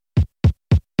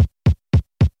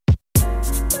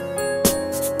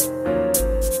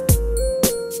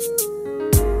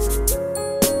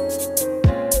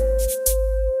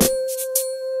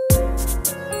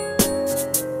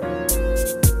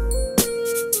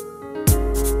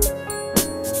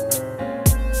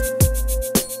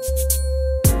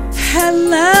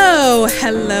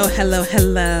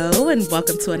Hello, and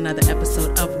welcome to another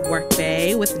episode of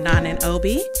Workday with Nana and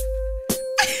Obi.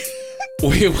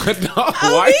 Wait, what? No,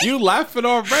 why are you laughing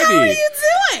already? How are you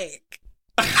doing?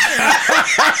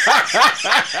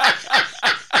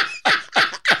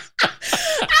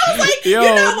 I was like, yo,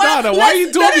 you know what? Nana, why are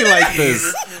you doing me like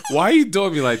this? Why are you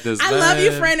doing me like this, I man? love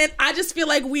you, friend, and I just feel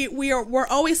like we're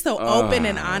always so open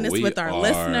and honest with our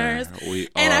listeners.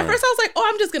 And at first I was like, oh,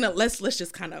 I'm just gonna let's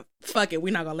just kind of fuck it.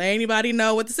 We're not gonna let anybody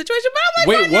know what the situation. But I'm like,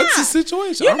 wait, what's the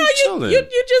situation? You I'm know, chilling.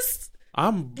 you just.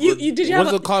 Did you have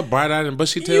what's it called? Bright-eyed and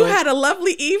bushy-tailed? You had a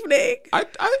lovely evening.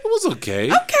 It was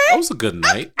okay. Okay. It was a good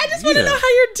night. I just want to know how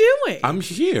you're doing. I'm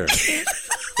here.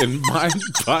 In mind,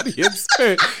 body, and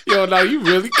spirit. Yo, now you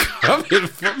really coming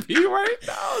for me right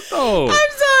now, though. I'm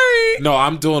sorry. No,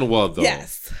 I'm doing well, though.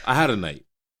 Yes. I had a night.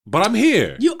 But I'm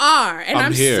here. You are. And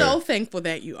I'm here. so thankful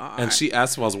that you are. And she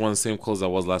asked if I was wearing the same clothes I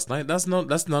was last night. That's none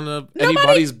of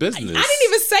anybody's business. I didn't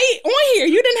even say it on here.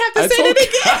 You didn't have to say it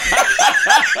again.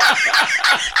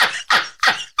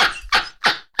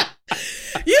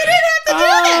 You didn't have to do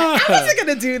that. I wasn't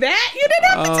going to do that. You didn't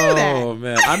have to do that. Oh,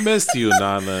 man. I missed you,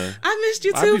 Nana. I missed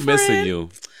you too, I be missing friend. you.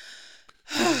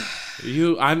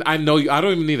 I know you. I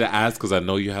don't even need to ask because I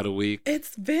know you had a week.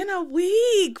 It's been a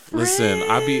week, friend. Listen,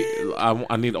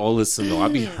 I need all this to know. I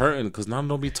be hurting because Nana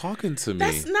don't be talking to me.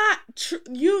 That's not true.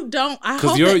 You don't. I hope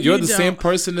because you're the don't. same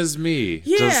person as me.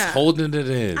 Yeah. Just holding it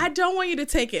in. I don't want you to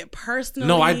take it personally.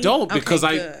 No, I don't because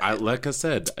okay, I like I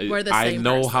said, We're the I same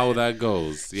know person. how that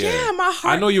goes. Yeah, my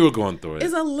heart. I know you were going through it.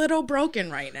 Is a little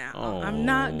broken right now. Oh, I'm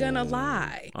not gonna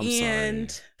lie. I'm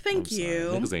and sorry. thank you.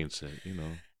 Niggas ain't shit, you know.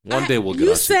 One day we'll get you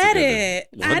our shit said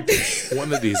together. it.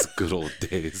 One of these good old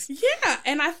days. Yeah,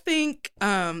 and I think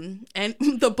and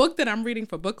the book that I'm reading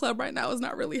for book club right now is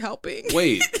not really helping.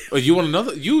 Wait, you want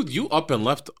another? You up and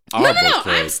left our No. book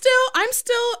club. I'm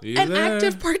still an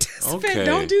active participant. Okay.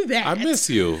 Don't do that. I miss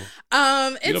you.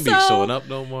 And you don't so be showing up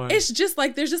no more. It's just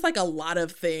like there's just like a lot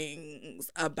of things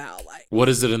about like. What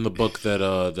is it in the book that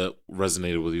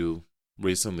resonated with you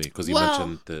recently? Because you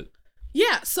mentioned that.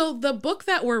 Yeah, so the book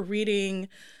that we're reading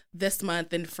this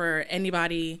month, and for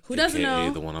anybody who doesn't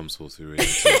know, the one I'm supposed to be reading,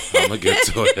 I'm gonna get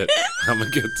to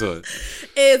it.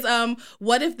 Is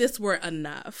What If This Were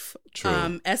Enough?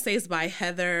 True. Essays by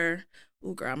Heather.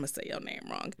 Ooh, girl, I'm gonna say your name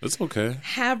wrong. It's okay.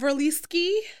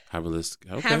 Havrilesky. Okay.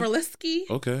 Havrilesky.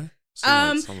 Okay.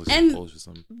 And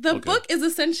the okay. book is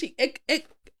essentially it.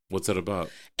 What's it about?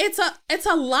 It's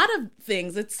a lot of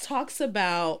things. It talks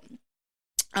about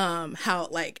how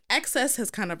like excess has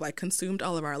kind of like consumed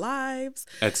all of our lives.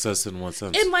 Excess in what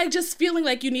sense? And like just feeling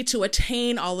like you need to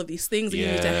attain all of these things, and you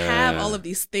need to have all of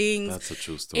these things. That's a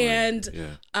true story. And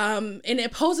and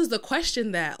it poses the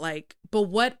question that like, but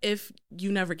what if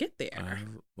you never get there?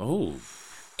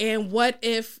 And what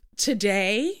if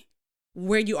today,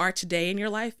 where you are today in your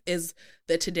life, is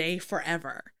the today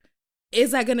forever?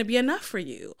 Is that going to be enough for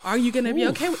you? Are you going to be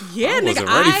okay with? Yeah, I wasn't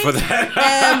ready for that.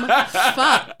 am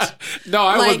fucked. No,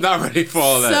 I was not ready for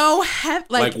all that. So heavy.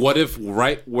 Like, what if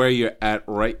right where you're at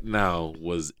right now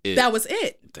was it? That was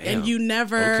it. Damn. And you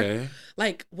never,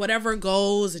 like, whatever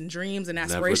goals and dreams and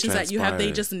aspirations that you have,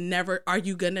 they just never, are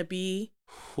you going to be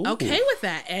okay with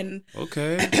that? And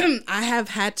I have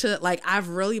had to, like, I've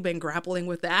really been grappling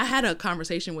with that. I had a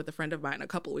conversation with a friend of mine a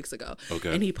couple of weeks ago,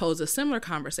 and he posed a similar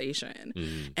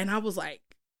conversation, and I was like,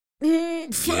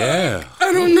 yeah,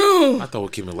 I don't know. I thought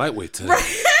we'd keep it lightweight today.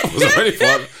 I wasn't ready for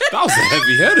it. That was a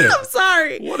heavy hitter. I'm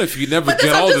sorry. What if you never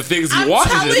get all the things you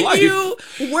wanted in life? You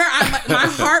where my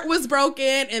heart was broken,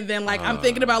 and then like I'm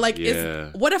thinking about like,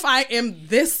 what if I am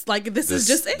this? Like this is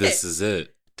just it. This is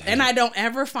it. Damn. And I don't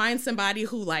ever find somebody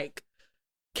who like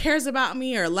cares about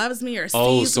me or loves me or sees me.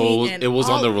 Oh, so it was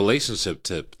on the relationship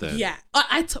tip then. Yeah,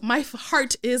 my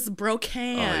heart is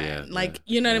broken.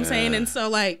 You know what I'm saying? And so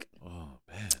like,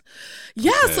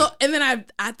 yeah. Okay. So and then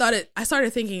I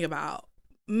started thinking about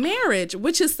marriage,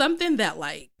 which is something that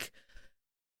like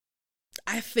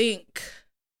I think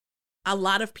a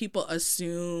lot of people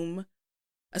assume,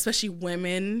 especially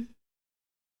women,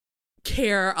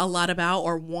 care a lot about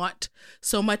or want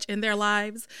so much in their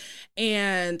lives.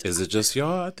 And is it just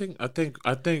y'all? I think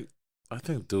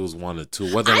dudes wanted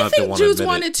to. Whether or not they want to admit it. Dudes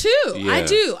wanted to.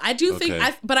 Yeah. I do think.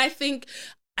 But I think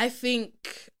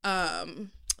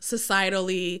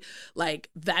societally, like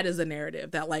that is a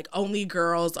narrative that like only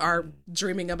girls are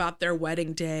dreaming about their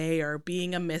wedding day or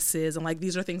being a missus, and like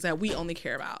these are things that we only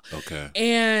care about. Okay.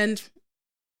 And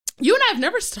you and I have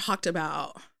never talked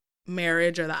about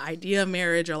marriage or the idea of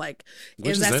marriage, or like,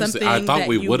 Which is that something I thought that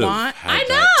we you would have want? had I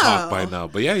that talk know. by now,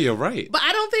 but yeah, you're right. But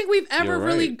I don't think we've ever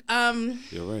really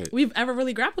You're right. we've ever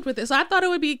really grappled with it. So I thought it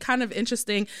would be kind of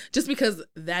interesting, just because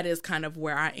that is kind of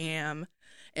where I am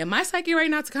in my psyche right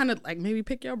now, to kind of like maybe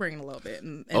pick your brain a little bit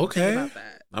and think about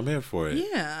that. I'm here for it.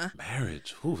 Yeah.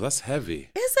 Marriage. Ooh, that's heavy.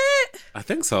 Is it? I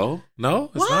think so.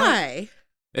 No? It's Why? Not?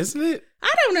 Isn't it?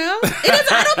 I don't know. It is.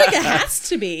 I don't think it has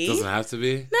to be. Doesn't have to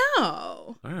be? No.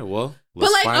 All right, well, But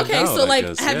let's like, find okay, out, so like,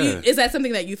 guess. is that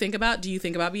something that you think about? Do you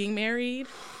think about being married?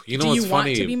 You know Do what's you funny?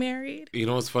 want to be married? You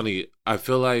know what's funny? I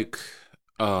feel like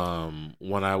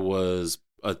when I was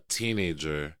a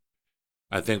teenager,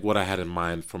 I think what I had in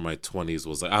mind for my 20s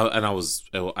was like,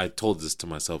 I told this to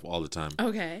myself all the time.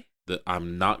 Okay. That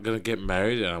I'm not going to get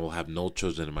married and I will have no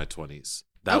children in my 20s.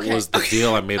 That was the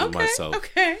deal I made with myself.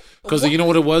 Okay. Because you know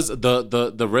what it was?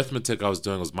 The arithmetic I was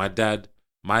doing was my dad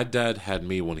had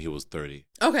me when he was 30.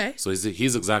 Okay. So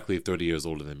he's exactly 30 years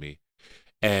older than me.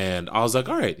 And I was like,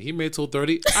 all right, he made till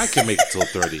 30. I can make it till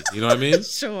 30. You know what I mean?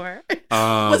 Sure.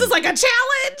 Was this like a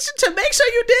challenge to make sure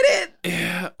you did it?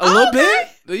 Yeah, a little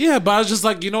bit. Yeah, but I was just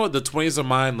like, you know what? The 20s are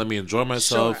mine. Let me enjoy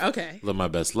myself. Sure. Okay. Live my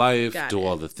best life. Got do it.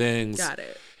 all the things. Got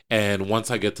it. And once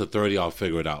I get to 30, I'll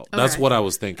figure it out. That's what I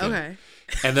was thinking. Okay.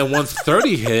 And then once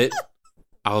 30 hit,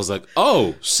 I was like,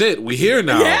 oh, shit, we here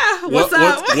now. Yeah, what's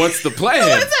up? What's the plan?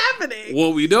 What's happening?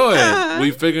 What we doing?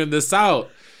 We figuring this out.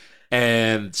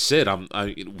 And shit,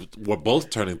 we're both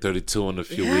turning 32 in a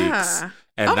few weeks.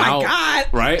 And oh now, my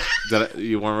God. Right?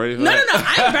 You weren't ready for No.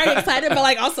 that? I'm very excited, but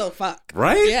like also fuck.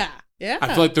 Right? Yeah. Yeah.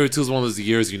 I feel like 32 is one of those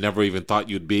years you never even thought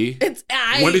you'd be.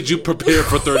 When did you prepare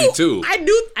for 32? I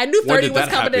knew 30 was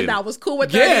coming happen? in. I was cool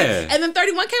with 30. Yeah. And then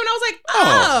 31 came and I was like,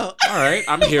 oh. All right.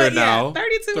 I'm here But yeah, now.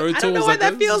 32. 32 I don't know was why like,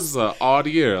 that feels. This is an odd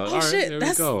year. Oh all right, shit. here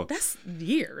That's, we go. that's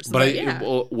years.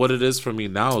 But what it is for me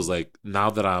now is like,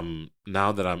 now that I'm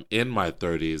in my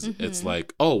 30s, it's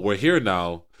like, oh, we're here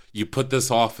now. You put this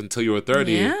off until you were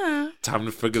 30. Yeah. Time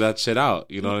to figure that shit out.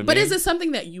 You know what I mean? But is it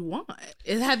something that you want?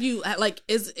 Have you like?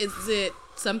 Is it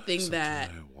something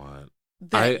that I want?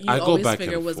 That you I go always back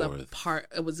figure and was forth. a part?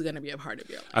 It was going to be a part of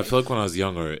your life. I feel like when I was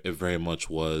younger, it very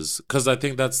much was, because I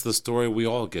think that's the story we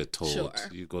all get told. Sure.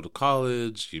 You go to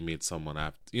college, you meet someone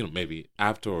after, maybe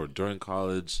after or during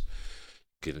college,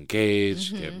 get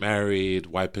engaged, get married,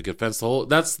 white picket fence.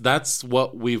 That's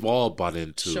what we've all bought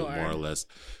into, more or less.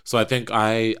 So I think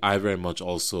I very much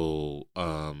also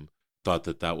thought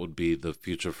that would be the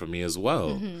future for me as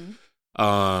well.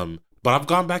 But I've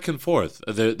gone back and forth.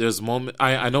 There's moment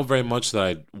I know very much that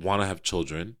I want to have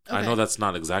children. Okay. I know that's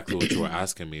not exactly what you were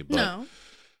asking me, but no.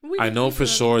 I know for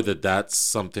sure that that's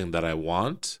something that I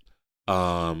want.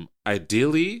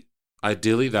 Ideally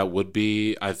that would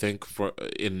be, I think, for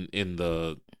in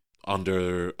the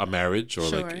under a marriage or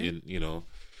like in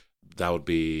that would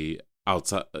be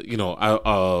outside.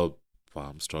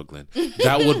 I'm struggling.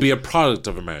 That would be a product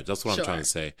of a marriage. That's what I'm trying to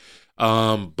say.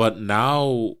 But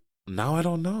now I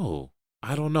don't know.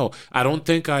 I don't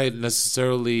think I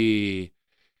necessarily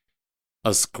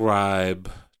ascribe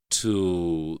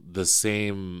to the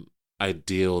same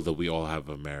ideal that we all have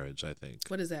of marriage, I think.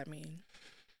 What does that mean?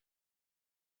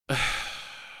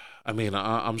 I mean,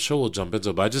 I'm sure we'll jump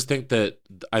into it, but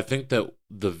I think that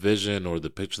the vision or the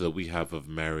picture that we have of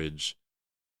marriage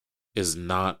is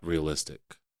not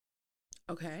realistic.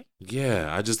 Okay.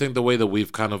 Yeah, I just think the way that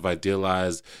we've kind of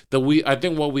idealized not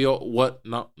what we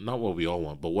all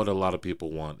want, but what a lot of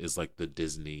people want is like the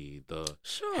Disney, the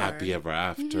happy ever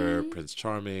after, Prince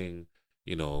Charming,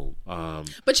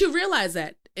 But you realize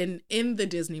that in the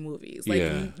Disney movies,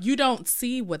 like you don't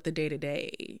see what the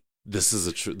day-to-day This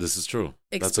is true.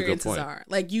 That's a good point. Are.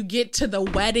 Like you get to the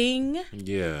wedding,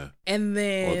 and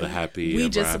then or the happy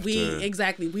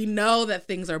we know that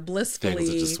things are blissfully, things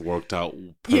that just worked out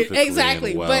perfectly,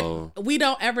 and well. But we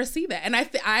don't ever see that. And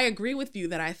I agree with you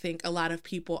that I think a lot of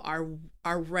people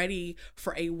are ready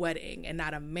for a wedding and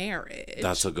not a marriage.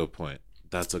 That's a good point.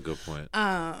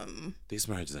 These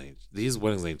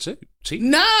weddings ain't cheap.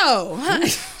 No,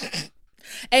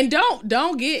 and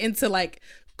don't get into like.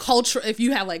 Culture, if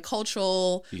you have like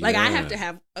cultural, like I have to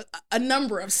have a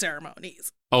number of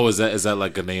ceremonies. Oh, is that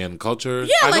like Ghanaian culture?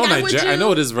 Yeah, I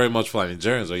know it is very much for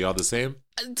Nigerians. Are y'all the same?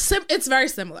 It's very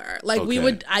similar. Like we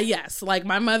would, yes, like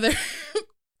my mother,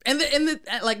 and the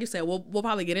like you said, we'll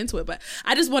probably get into it, but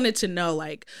I just wanted to know,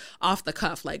 like off the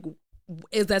cuff, like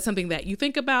is that something that you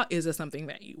think about? Is it something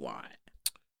that you want?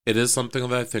 It is something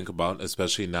that I think about,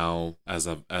 especially now as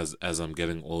I'm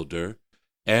getting older.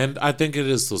 And I think it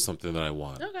is still something that I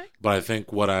want. Okay. But I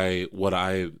think what I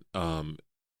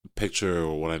picture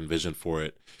or what I envision for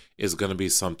it is going to be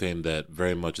something that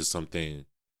very much is something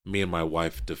me and my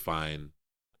wife define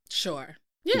sure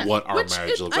what our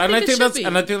marriage looks like. And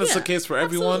I think that's the case for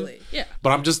everyone. Absolutely. Yeah.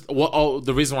 But I'm just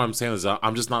the reason why I'm saying is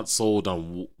I'm just not sold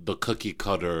on the cookie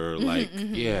cutter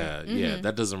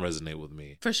that doesn't resonate with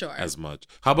me for sure as much.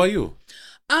 How about you?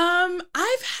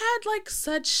 I've had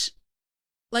such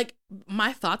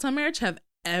my thoughts on marriage have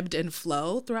ebbed and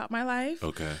flow throughout my life.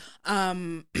 Okay.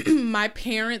 My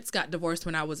parents got divorced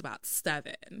when I was about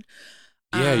 7.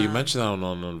 Yeah, you mentioned that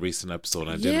on a recent episode.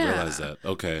 I didn't realize that.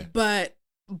 Okay.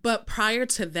 But prior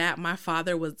to that, my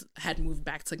father had moved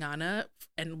back to Ghana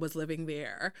and was living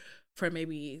there for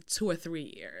maybe 2 or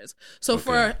 3 years. So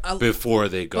before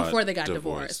they got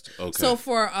divorced. Okay. So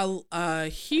for a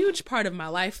huge part of my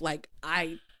life,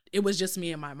 it was just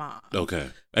me and my mom. Okay.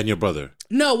 And your brother?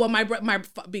 No, well,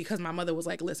 because my mother was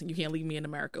like, listen, you can't leave me in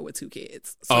America with 2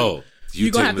 kids. So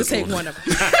you're going to have to take one of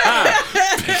them.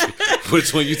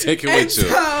 Which one you taking with you?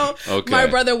 So my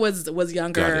brother was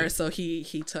younger, so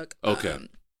he took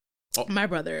my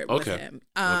brother with him.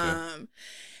 And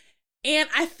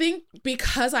I think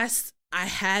because I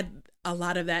had a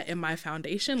lot of that in my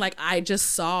foundation, I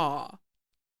just saw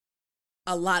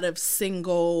a lot of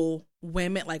single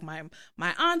women.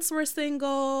 My aunts were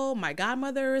single, my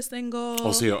godmother is single.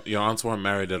 Oh, so your aunts weren't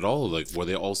married at all? Were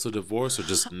they also divorced or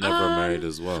just never married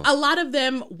as well? A lot of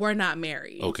them were not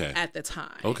married at the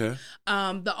time. Okay.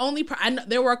 The only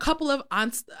there were a couple of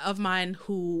aunts of mine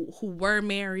who were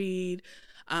married.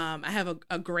 I have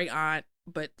a great aunt,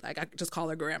 but I just call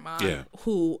her grandma,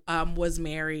 who was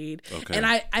married. Okay. And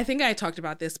I think I talked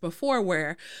about this before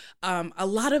where a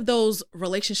lot of those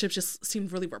relationships just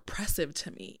seemed really repressive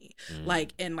to me,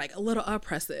 and a little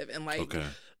oppressive, and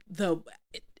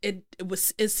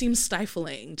it seems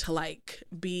stifling to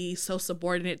be so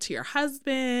subordinate to your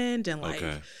husband and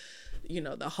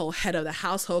the whole head of the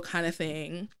household kind of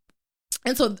thing.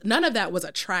 And so none of that was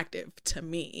attractive to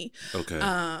me. Okay.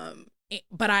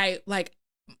 But I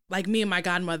me and my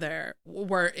godmother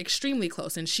were extremely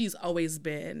close, and she's always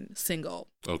been single.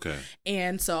 Okay.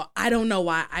 And so I don't know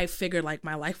why I figured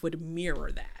my life would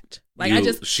mirror that.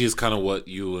 She's kind of what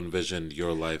you envisioned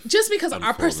your life. Just because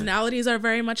our personalities are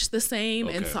very much the same.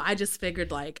 Okay. And so I just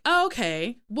figured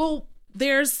okay, well,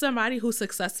 there's somebody who's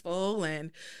successful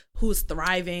and who's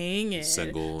thriving and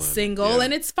single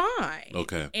and it's fine.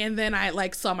 Okay. And then I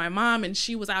saw my mom, and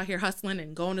she was out here hustling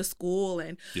and going to school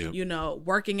and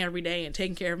working every day and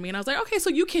taking care of me, and I was like, okay, so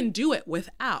you can do it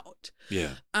without.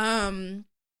 Yeah. And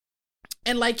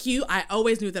like you, I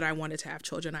always knew that I wanted to have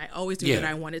children. I always knew that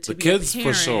I wanted to be kids a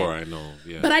parent, for sure. I know.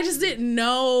 Yeah. But I just didn't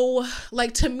know.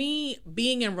 To me,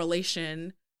 being in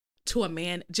relation to a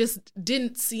man just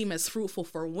didn't seem as fruitful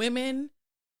for women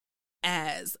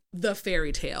as the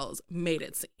fairy tales made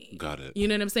it seem. Got it. You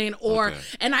know what I'm saying? Or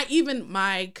and I even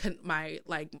my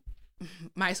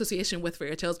association with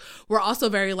fairy tales were also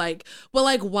very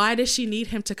why does she need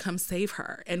him to come save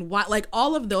her? And why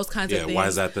all of those kinds of things. Why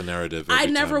is that the narrative? I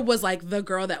never was the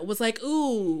girl that was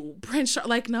ooh, Prince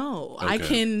no. I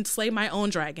can slay my own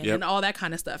dragon and all that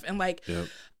kind of stuff. And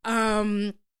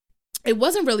it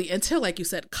wasn't really until, you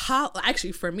said,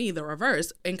 actually for me, the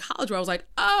reverse, in college where I was like,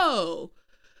 oh,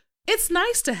 it's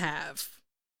nice to have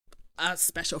a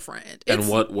special friend. And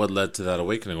what led to that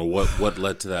awakening, or what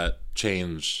led to that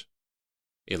change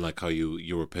in how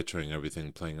you were picturing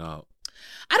everything playing out?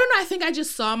 I don't know. I think I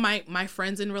just saw my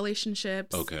friends in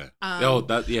relationships. Okay.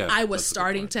 I was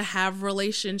starting to have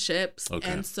relationships. Okay.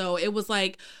 And so it was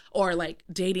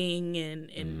dating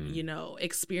and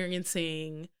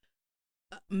experiencing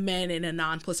men in a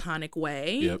non-platonic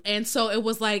way. Yep. And so it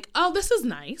was oh, this is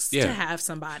nice to have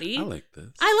somebody. I like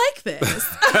this.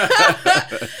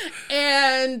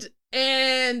 and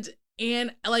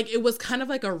it was kind of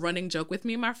a running joke with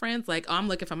me and my friends, oh, I'm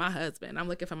looking for my husband.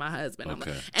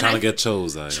 Okay. Trying to get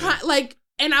chose.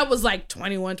 And I was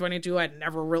 21, 22. I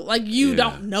never really,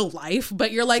 don't know life,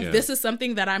 but you're this is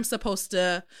something that I'm supposed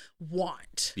to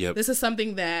want. Yep. This is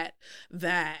something that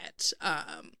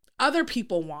other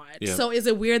people want. Yep. So is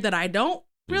it weird that I don't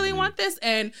really want this?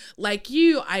 And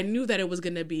you, I knew that it was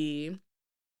going to be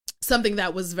something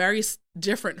that was very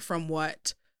different from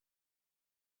what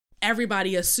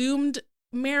everybody assumed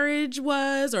marriage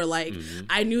was, or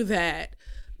I knew that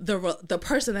the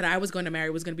person that I was going to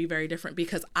marry was going to be very different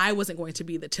because I wasn't going to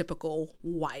be the typical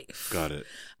wife. Got it.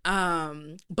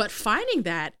 But finding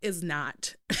that is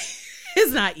not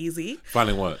is not easy.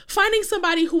 Finding what? Finding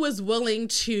somebody who is willing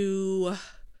to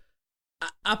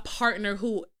a partner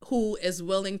who is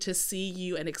willing to see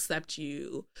you and accept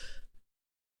you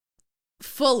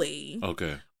fully.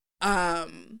 Okay.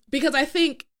 Because I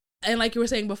think and like you were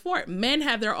saying before, men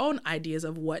have their own ideas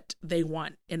of what they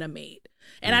want in a mate.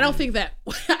 And I don't think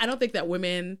that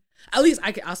women, at least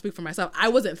I'll speak for myself, I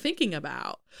wasn't thinking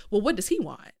about, well, what does he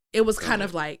want? It was kind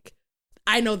of like,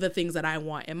 I know the things that I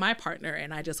want in my partner,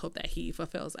 and I just hope that he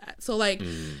fulfills that. So like,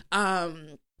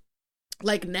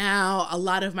 like now a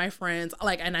lot of my friends,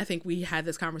 like, and I think we had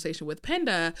this conversation with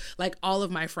Penda, like all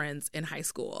of my friends in high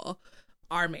school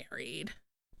are married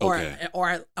or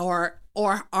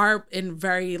are in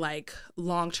very like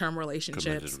long-term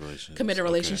relationships, committed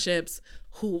relationships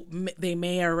who they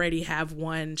may already have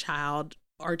one child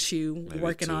or two, maybe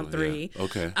working two, on 3. Yeah.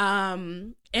 Okay.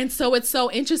 And so it's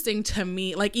so interesting to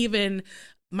me, like even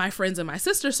my friends in my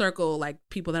sister circle, like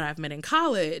people that I've met in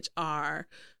college are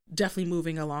definitely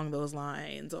moving along those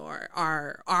lines, or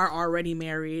are already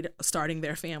married, starting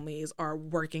their families, or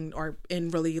working or in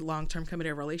really long-term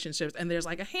committed relationships. And there's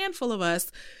like a handful of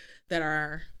us that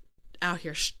are out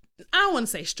here, I don't want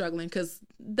to say struggling, because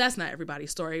that's not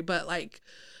everybody's story, but like,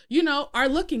 you know, are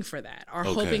looking for that, are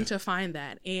hoping to find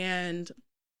that. And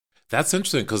that's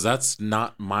interesting, because that's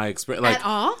not my experience. Like, at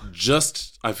all?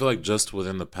 I feel like just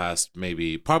within the past,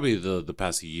 probably the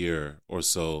past year or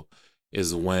so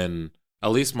is when at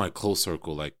least my close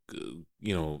circle, like,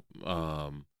 you know,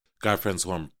 guy friends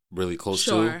who I'm really close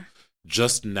to,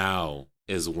 just now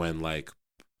is when like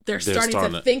they're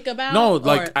starting to think about,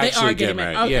 like actually get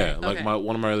married. Okay, yeah, like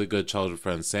one of my really good childhood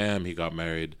friends, Sam, he got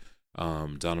married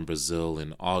down in Brazil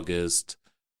in August.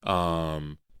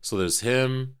 So there's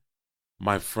him,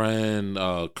 my friend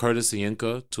Curtis and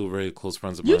Yinka, two very close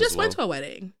friends of mine. You just went to a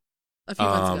wedding a few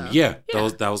months ago. Yeah.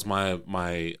 That was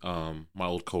my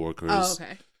old coworkers. Oh,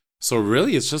 okay. So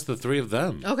really, it's just the 3 of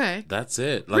them. Okay, that's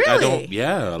it. Like really? I don't.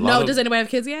 Yeah. Does anybody have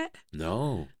kids yet?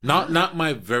 No, not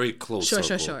my very close.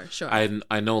 Sure.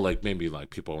 I know, like maybe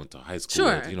like people I went to high school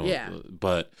with, you know. Yeah.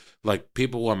 But like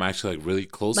people who I'm actually like really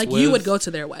close with. Like you would go to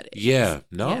their wedding. Yeah.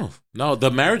 No. The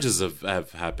marriages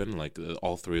have happened, like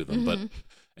all 3 of them,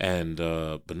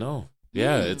 but no.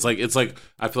 Yeah. It's like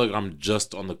I feel like I'm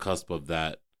just on the cusp of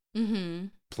that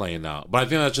playing out. But I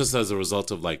think that's just as a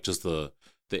result of like just the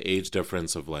age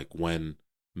difference of like when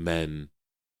men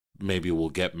maybe will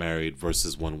get married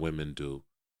versus when women do.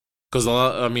 Because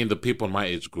the people in my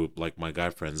age group, like my guy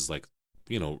friends, like,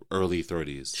 you know, early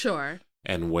 30s. Sure.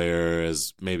 And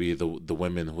whereas maybe the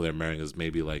women who they're marrying is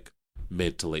maybe like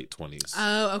mid to late 20s.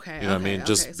 Oh, okay. You know what I mean?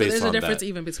 Just so based there's on a difference that.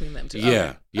 even between them two.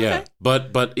 Yeah, okay. yeah.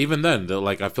 But even then,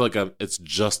 like I feel like it's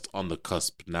just on the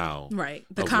cusp now. Right.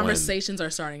 The conversations are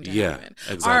starting to happen.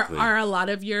 Exactly. Are a lot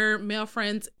of your male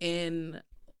friends in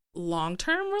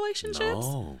long-term relationships?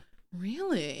 No.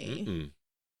 Really?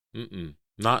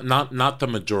 Not the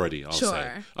majority, I'll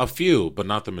say. A few, but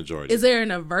not the majority. Is there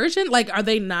an aversion? Like, are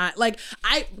they not like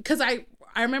because I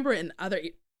remember in other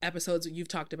episodes you've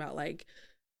talked about like,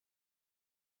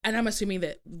 and I'm assuming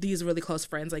that these really close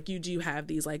friends, like you do have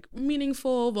these like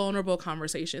meaningful, vulnerable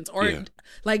conversations, or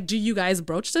like, do you guys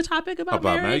broach the topic about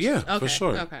marriage? Yeah, okay. For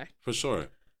sure. Okay. For sure.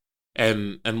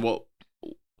 And what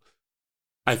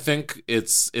I think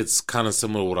it's kind of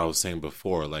similar to what I was saying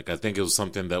before. Like, I think it was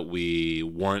something that we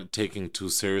weren't taking too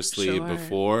seriously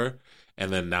before.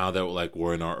 And then now that like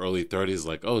we're in our early 30s,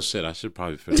 like, oh shit, I should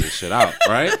probably figure this shit out,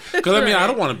 right? Because I mean, I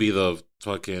don't want to be the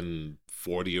fucking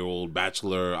 40-year-old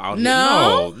bachelor out here.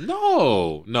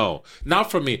 No,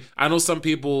 not for me. I know some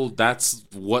people, that's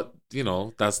what, you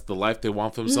know, that's the life they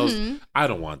want for themselves. I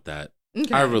don't want that.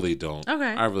 Okay. I really don't.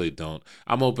 Okay. I really don't.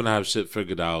 I'm hoping to have shit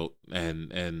figured out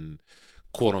and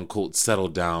quote unquote settle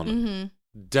down.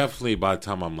 Definitely by the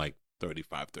time I'm like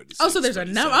 35, 36. Oh, so there's a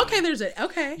number.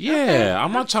 Okay. Yeah, okay.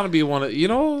 I'm not trying to be one of, you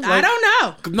know. Like, I don't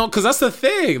know. No, because that's the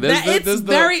thing. But like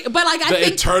I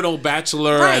think eternal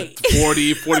bachelor at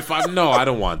 40, 45. No, I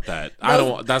don't want that.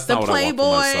 That's not what I want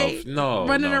for myself. No,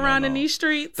 running around in these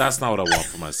streets. That's not what I want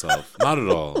for myself. Not at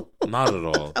all. Not at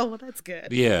all. Oh, well, that's good.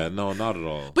 Yeah, no, not at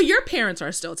all. But your parents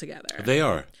are still together. They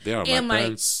are. And my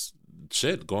parents,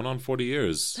 going on 40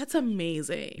 years. That's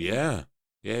amazing. Yeah.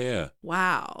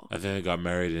 Wow. I think I got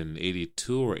married in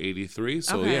 82 or 83.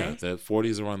 So yeah, the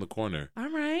 40s around the corner. All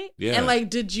right. Yeah. And like,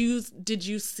 did you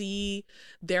see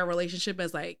their relationship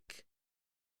as like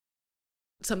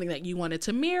something that you wanted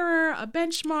to mirror, a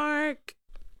benchmark?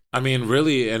 I mean,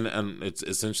 really, and it's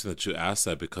interesting that you asked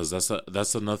that, because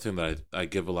that's another thing that I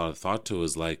give a lot of thought to,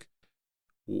 is like,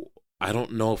 I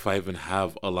don't know if I even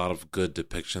have a lot of good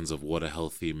depictions of what a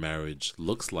healthy marriage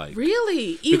looks like.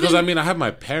 Really? Because I mean, I have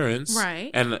my parents, right,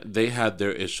 and they had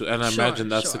their issue, and I imagine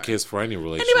that's the case for any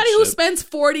relationship. Anybody who spends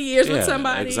 40 years with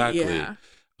somebody, exactly. Yeah.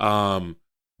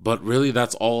 But really,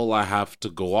 that's all I have to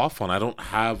go off on. I don't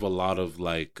have a lot of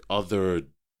like other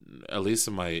at least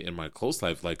in my close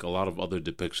life, like a lot of other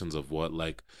depictions of what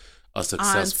like a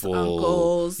successful aunts,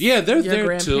 uncles, yeah, they're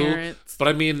there too. But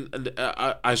I mean,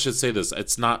 I should say this: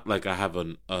 it's not like I have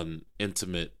an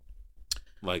intimate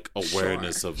like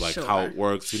awareness of like how it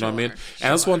works. You know what I mean?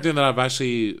 And that's one thing that I've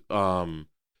actually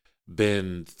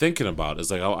been thinking about is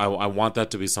like I want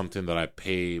that to be something that I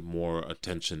pay more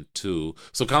attention to.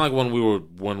 So kind of like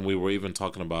when we were even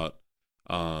talking about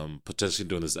potentially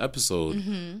doing this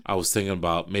episode, I was thinking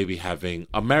about maybe having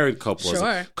a married couple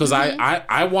because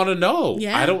I want to know.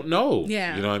 I don't know.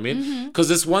 You know what I mean? Because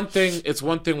it's one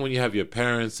thing when you have your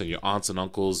parents and your aunts and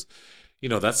uncles, you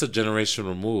know, that's a generation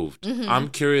removed. I'm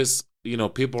curious, you know,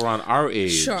 people around our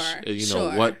age, you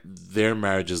know, what their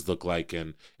marriages look like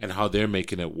and how they're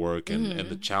making it work and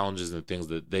the challenges and things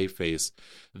that they face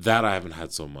that I haven't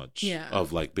had so much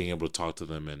of like being able to talk to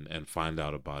them and find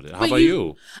out about it. How about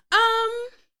you?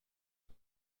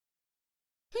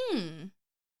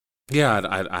 Yeah,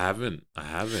 I haven't.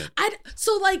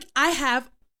 So like I have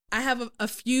a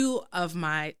few of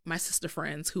my sister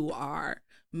friends who are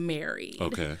married.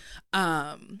 Okay.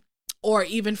 Or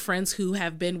even friends who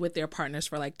have been with their partners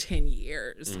for like 10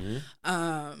 years.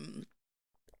 And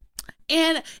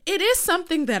it is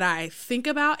something that I think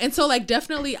about. And so like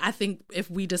definitely I think if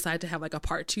we decide to have like a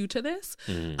part 2 to this,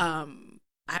 I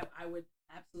would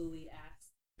absolutely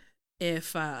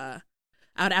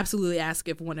ask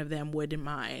if one of them wouldn't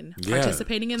mind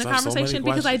participating in the conversation,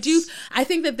 because I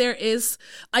think that there is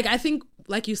like, I think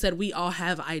like you said, we all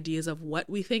have ideas of what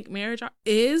we think marriage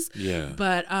is. Yeah.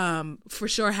 But for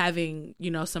sure having, you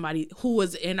know, somebody who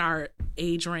was in our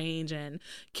age range and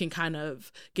can kind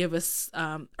of give us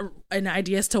an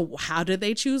idea as to how did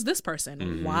they choose this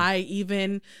person? Why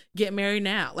even get married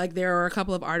now? Like there are a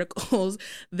couple of articles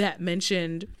that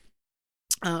mentioned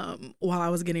while I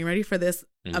was getting ready for this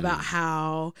about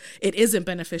how it isn't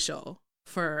beneficial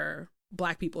for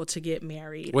Black people to get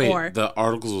married. Wait, or the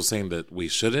articles were saying that we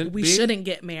shouldn't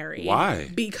get married.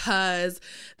 Why? Because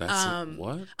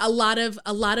what? a lot of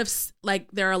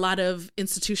like there are a lot of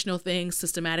institutional things,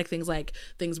 systematic things, like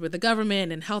things with the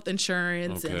government and health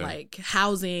insurance and like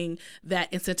housing that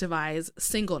incentivize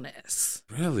singleness.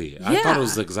 Really? I thought it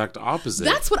was the exact opposite.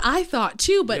 That's what I thought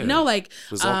too, but no, like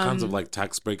there's all kinds of like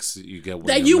tax breaks you get when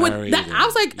that you're married. I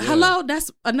was like, hello, that's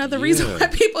another reason why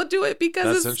people do it,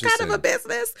 because it's kind of a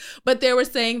business. But they were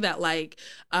saying that like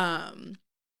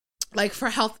for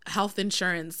health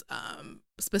insurance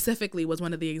specifically was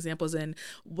one of the examples, in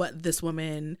what this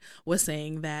woman was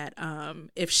saying, that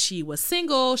if she was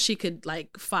single, she could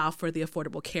like file for the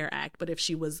Affordable Care Act, but if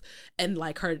she was, and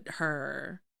like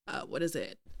her what is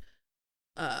it,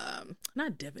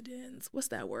 not dividends, what's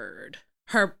that word,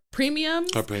 her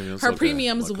premiums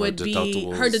would be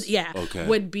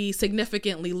would be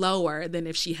significantly lower than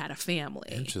if she had a family.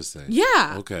 Interesting.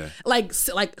 Yeah. Okay. Like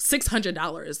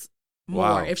 $600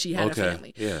 more if she had a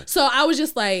family. Yeah. So I was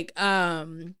just like I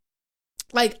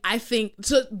think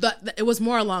it was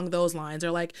more along those lines,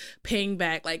 or like paying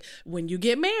back, like when you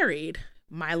get married,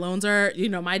 my loans are, you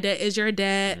know, my debt is your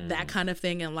debt, that kind of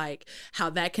thing, and like how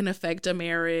that can affect a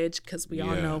marriage, because we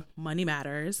all know money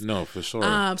matters. No, for sure.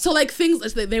 So like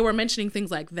things, they were mentioning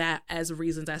things like that as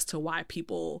reasons as to why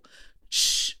people,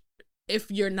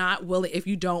 if you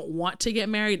don't want to get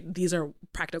married, these are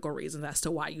practical reasons as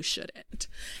to why you shouldn't.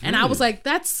 And I was like,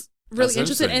 that's really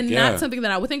interesting and not something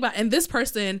that I would think about. And this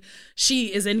person,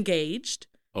 she is engaged.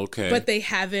 Okay. But they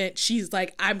haven't, she's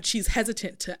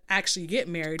hesitant to actually get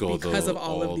married because of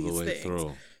all of these things.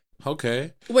 Through.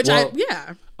 Okay. Which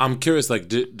I'm curious,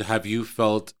 like, have you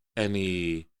felt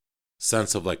any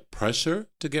sense of like pressure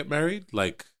to get married?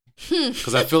 Like,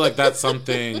 because I feel like that's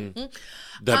something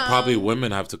that probably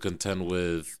women have to contend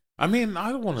with. I mean,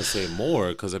 I don't want to say more,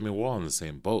 because I mean, we're all in the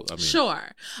same boat. I mean,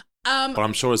 sure. But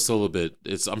I'm sure it's still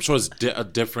I'm sure it's a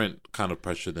different kind of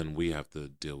pressure than we have to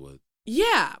deal with.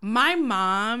 Yeah, my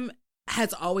mom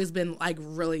has always been like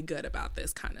really good about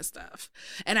this kind of stuff.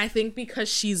 And I think because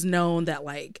she's known that,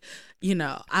 like, you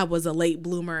know, I was a late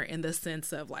bloomer in the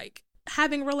sense of like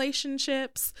having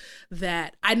relationships,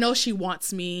 that I know she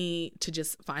wants me to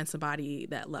just find somebody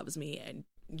that loves me and,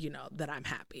 you know, that I'm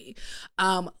happy.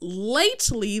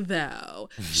 Lately though,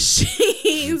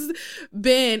 she's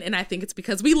been, and I think it's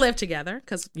because we live together,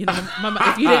 because, you know,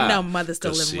 if you didn't know, mother's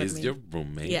still living with me. She's your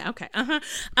roommate. Yeah, okay.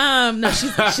 No,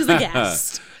 she's a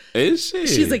guest. Is she?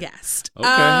 She's a guest. Okay.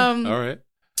 All right.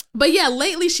 But yeah,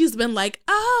 lately she's been like,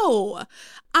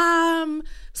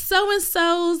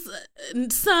 so-and-so's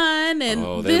son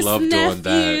and this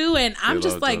nephew, and I'm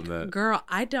just like, girl,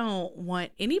 I don't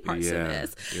want any parts of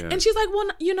this. Yeah. And she's like, well,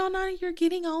 you know, now you're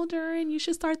getting older and you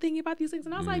should start thinking about these things.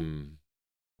 And I was like,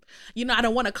 I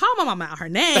don't want to call my mama out her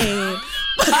name.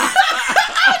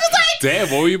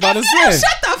 Damn, what were you about to say?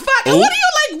 Shut the fuck up. What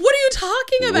are you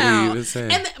talking about? What are you even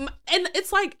saying? And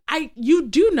it's like, you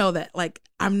do know that, like,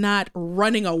 I'm not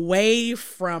running away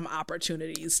from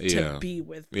opportunities to be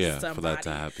with somebody. For that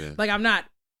to happen. Like, I'm not,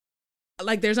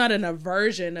 like, there's not an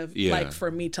aversion of like for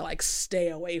me to like stay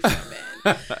away from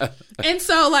it. And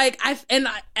so like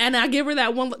I give her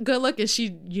that one good look, and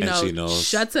she she knows.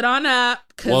 Shuts it on up.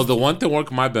 Well, the one thing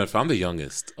working my benefit, I'm the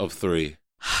youngest of 3.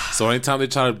 So anytime they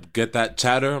try to get that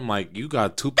chatter, I'm like, you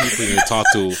got 2 people you talk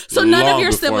to. So none of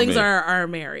your siblings are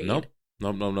married? Nope.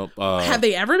 Have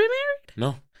they ever been married?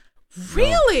 No.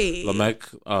 Really? No.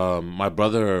 Lamek, my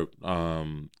brother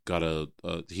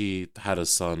he had a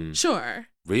son. Sure.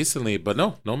 Recently, but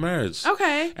no marriage.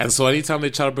 Okay. And so anytime they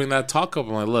try to bring that talk up,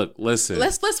 I'm like, look, listen.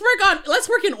 Let's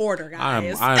work in order,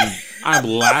 guys. I'm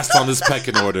last on this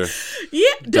pecking order.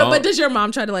 Yeah, but does your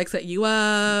mom try to like set you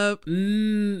up?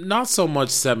 Not so much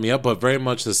set me up, but very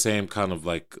much the same kind of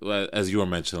like as you were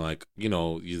mentioning, like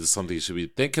something you should be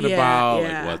thinking about,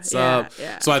 like what's up.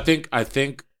 Yeah. So I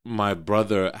think my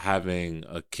brother having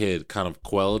a kid kind of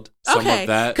quelled some of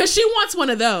that. Because she wants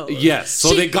one of those. Yes.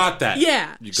 So they got that.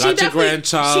 Yeah. You got your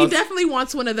grandchild. She definitely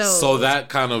wants one of those. So that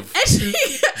kind of...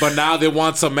 but now they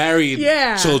want some married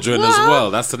children as well.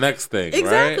 That's the next thing,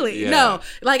 exactly. Right? Yeah. No.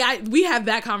 Like, we have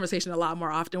that conversation a lot more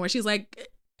often where she's like...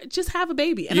 just have a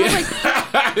baby. And I'm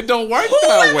like, it don't work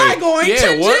that way. What am I going to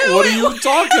do? What are you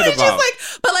talking about?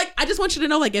 But I just want you to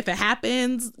know, like, if it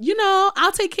happens,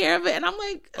 I'll take care of it. And I'm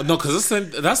like, no, because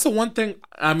that's the one thing.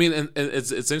 I mean, and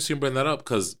it's interesting you bring that up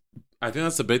because I think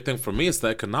that's the big thing for me. It's the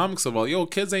economics of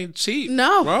kids ain't cheap.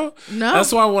 No, bro. No.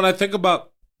 That's why when I think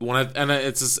about I think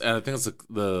it's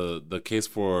the case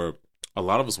for a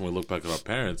lot of us when we look back at our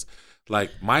parents.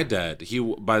 Like my dad,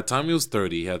 by the time he was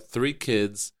 30, he had 3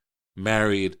 kids.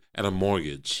 Married and a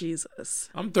mortgage. Jesus.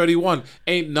 I'm 31.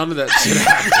 Ain't none of that shit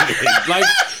happening. Like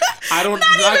I don't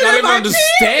even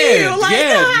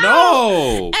understand.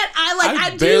 No. And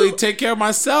I barely take care of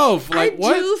myself. Like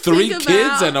what? 3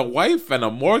 kids and a wife and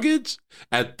a mortgage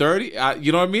at 30.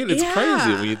 You know what I mean? It's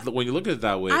crazy when you look at it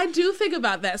that way. I do think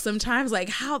about that sometimes.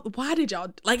 Like why did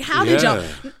y'all? Like how did y'all?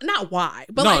 Not why,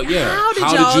 but how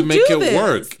did you make it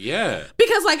work? Yeah.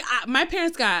 Because my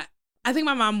parents got. I think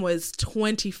my mom was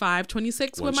 25,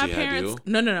 26 when my parents...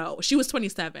 No. She was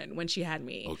 27 when she had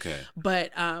me. Okay.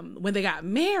 But when they got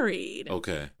married...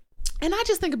 Okay. And I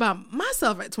just think about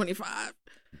myself at 25.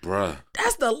 Bruh.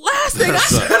 That's the last thing I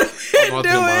should have been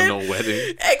doing. About no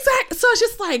wedding. Exactly. So it's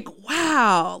just like,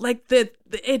 wow. Like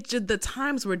the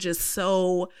times were just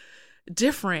so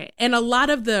different. And a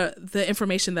lot of the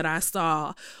information that I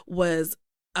saw was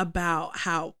about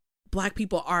how Black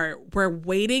people we're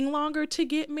waiting longer to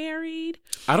get married.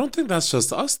 I don't think that's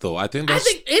just us though. I think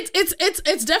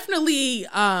it's definitely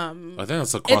I think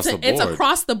that's across the board. It's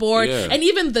across the board. Yeah. And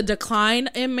even the decline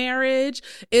in marriage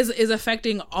is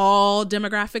affecting all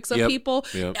demographics of people.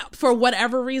 Yep. For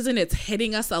whatever reason, it's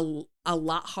hitting us a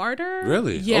lot harder.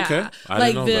 Really? Yeah. Okay. I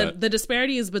didn't know that. The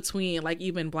disparities between like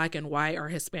even Black and white or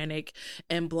Hispanic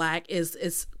and Black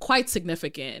is quite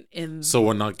significant So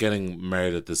we're not getting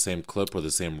married at the same clip or the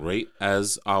same rate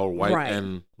as our white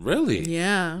and really?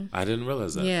 Yeah. I didn't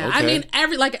realize that. Yeah. Okay. I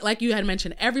mean like you had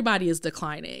mentioned, everybody is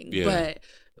declining. Yeah. But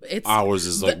it's ours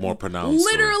is like more pronounced.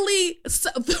 Literally,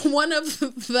 one of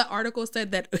the articles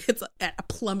said that it's at a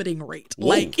plummeting rate.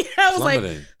 Whoa, I was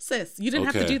plummeting. like, sis, you didn't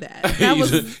have to do that.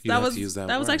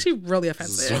 That was actually really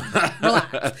offensive.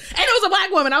 Relax. And it was a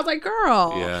Black woman. I was like,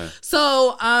 girl. Yeah.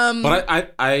 So, but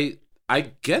I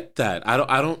get that.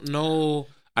 I don't know.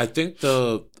 I think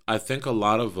a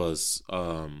lot of us,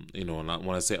 and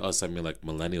when I say us, I mean like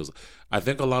millennials. I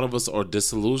think a lot of us are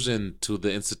disillusioned to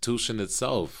the institution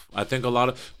itself. I think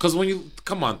because when you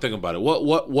come on, think about it.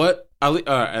 What?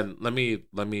 And let me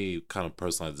kind of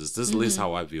personalize this. This is at least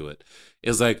how I view it.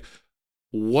 Is like,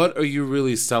 what are you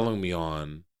really selling me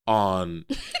on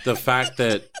the fact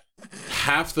that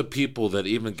half the people that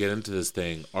even get into this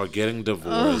thing are getting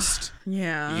divorced.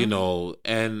 Yeah.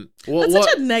 And that's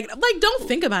such a negative. Like, don't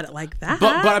think about it like that.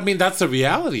 But I mean, that's the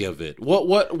reality of it.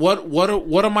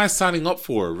 What am I signing up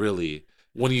for, really?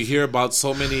 When you hear about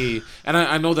so many, and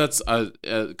I know that's a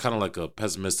kind of like a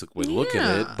pessimistic way to look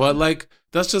at it, but like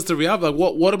that's just the reality. Like,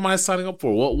 what am I signing up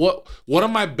for? What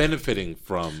am I benefiting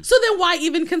from? So then, why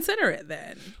even consider it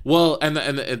then? Well, and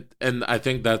I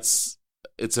think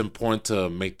it's important to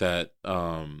make that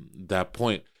that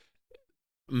point.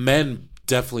 Men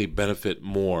definitely benefit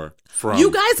more from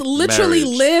you guys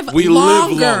literally marriage. live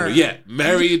longer. Yeah,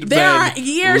 married there men are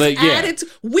years added to,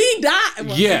 we die.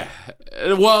 Yeah,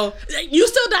 well, you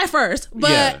still die first,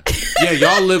 but yeah,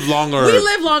 y'all live longer. We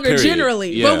live longer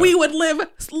generally, but we would live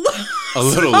a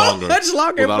little longer, much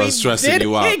longer without if we stressing didn't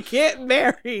you out. get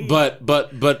married.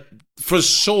 But for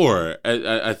sure,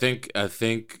 I think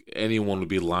anyone would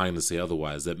be lying to say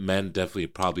otherwise. That men definitely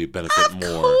probably benefit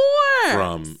more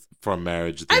from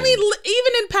marriage. I mean,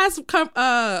 even in past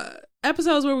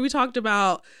episodes where we talked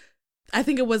about, I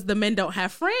think it was the Men Don't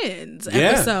Have Friends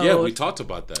episode. Yeah, we talked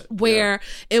about that. Where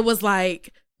it was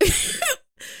like,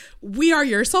 we are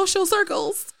your social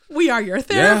circles. We are your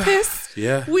therapists.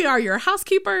 Yeah. We are your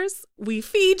housekeepers. We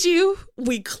feed you.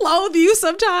 We clothe you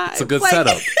sometimes. It's a good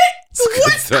setup.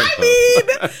 I mean,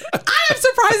 I am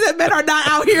surprised that men are not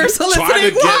out here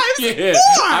soliciting wives more.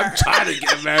 I'm trying to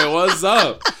get married. What's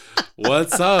up? But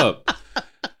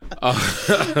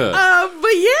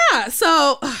yeah,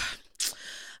 so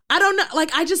I don't know.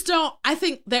 Like, I just don't. I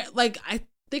think that, like, I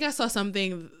think I saw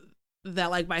something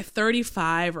that, like, by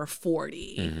 35 or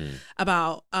 40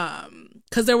 about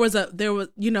because there was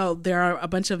you know, there are a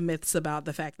bunch of myths about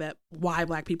the fact that why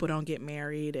Black people don't get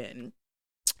married and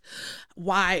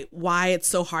why it's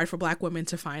so hard for Black women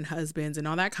to find husbands and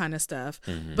all that kind of stuff.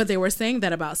 But they were saying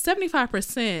that about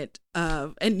 75%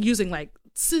 of, and using like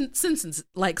census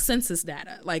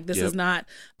data, like this is not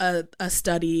a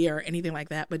study or anything like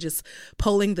that, but just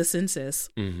polling the census,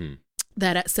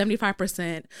 that at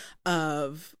 75%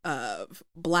 of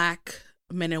Black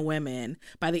men and women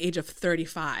by the age of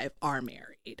 35 are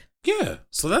married. Yeah,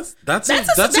 so that's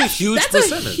a huge percentage.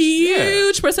 That's a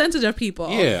huge percentage of people.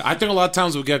 Yeah, I think a lot of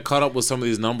times we get caught up with some of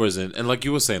these numbers, and like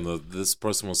you were saying, this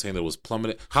person was saying that it was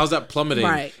plummeting. How's that plummeting?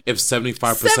 Right. If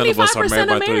 75% of us are married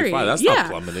by 35, that's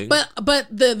not plummeting. But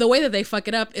the way that they fuck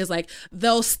it up is like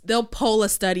they'll poll a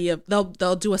study of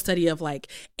they'll do a study of like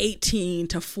 18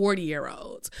 to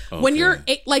 40-year-olds. Okay. When you're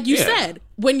like you said,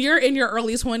 when you're in your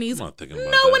early 20s,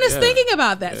 no one is thinking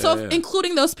about that. So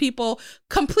including those people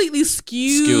completely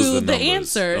skews the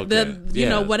answer. Okay. You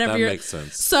know, whatever. That makes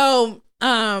sense. So,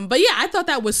 but yeah, I thought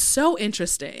that was so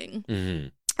interesting.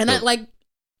 And I like,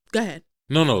 go ahead.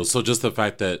 No. So just the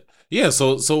fact that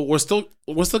so we're still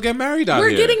getting married out here.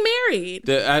 We're getting married.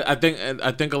 I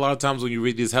think a lot of times when you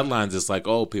read these headlines, it's like,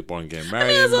 oh, people aren't getting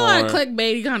married. There's anymore. A lot of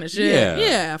clickbaity kind of shit.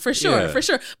 Yeah, for sure.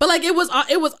 But like it was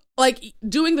like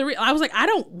doing I was like, I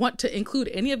don't want to include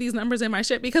any of these numbers in my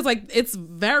shit because like it's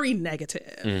very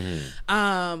negative.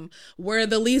 We're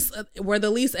the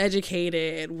least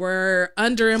educated. We're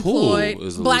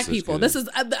underemployed. Black people. This is.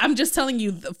 I'm just telling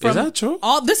you. From is that true?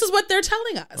 This is what they're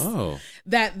telling us. Oh,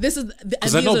 that this is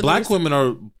because I know Black women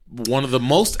are one of the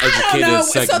most educated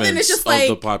segments of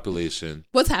the population.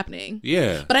 What's happening?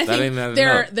 Yeah, but I think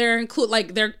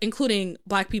they're including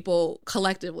Black people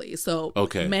collectively. So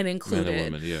men included.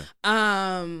 Men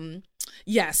and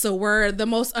women, so we're the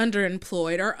most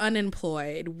underemployed or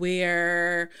unemployed.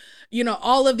 We're, you know,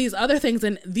 all of these other things,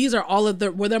 and these are all of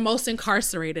we're the most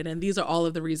incarcerated, and these are all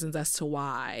of the reasons as to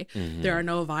why there are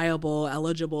no viable,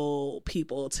 eligible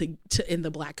people to in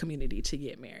the Black community to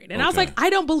get married. And I was like, I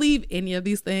don't believe any of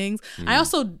these things. I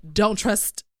also don't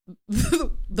trust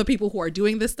the people who are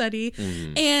doing this study.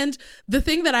 And the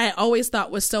thing that I always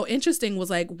thought was so interesting was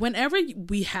like, whenever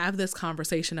we have this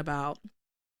conversation about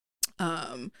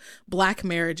Black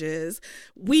marriages,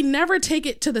 we never take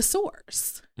it to the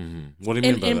source. What do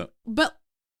you mean by that? But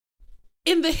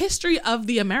in the history of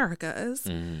the Americas,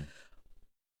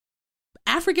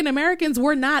 African Americans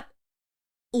were not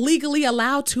legally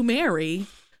allowed to marry.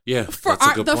 Yeah, for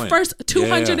the first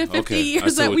 250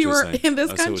 years that we were in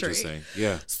this country.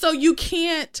 Yeah. So you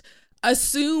can't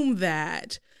assume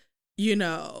that, you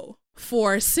know,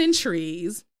 for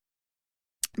centuries,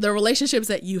 the relationships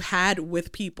that you had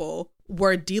with people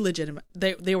were delegitimized.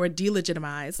 They were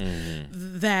delegitimized.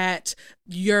 That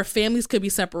your families could be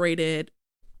separated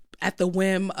at the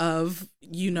whim of,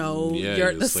 you know,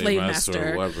 the slave master.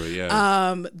 Or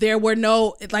whoever, there were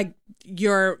no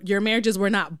your marriages were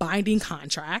not binding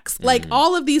contracts. Like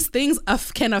all of these things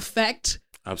can affect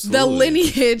the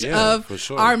lineage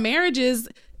of our marriages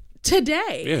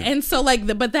today. And so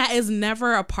but that is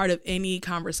never a part of any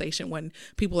conversation when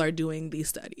people are doing these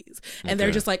studies. And they're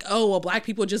just like, oh, well, Black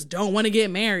people just don't want to get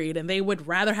married and they would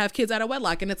rather have kids out of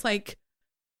wedlock. And it's like,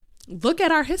 look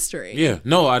at our history. Yeah,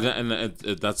 no, and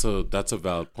that's a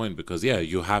valid point because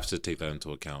you have to take that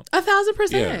into account.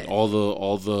 1,000%. Yeah, all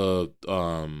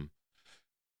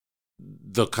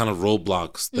the kind of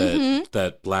roadblocks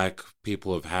that Black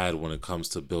people have had when it comes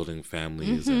to building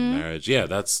families and marriage. Yeah,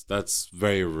 that's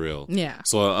very real. Yeah.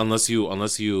 So unless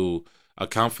you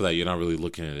account for that, you're not really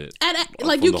looking at it. And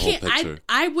like you can't.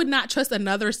 I would not trust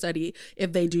another study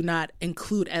if they do not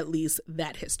include at least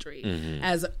that history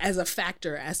as a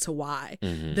factor as to why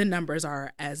the numbers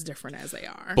are as different as they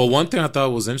are. But one thing I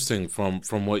thought was interesting from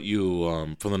what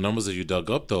you from the numbers that you dug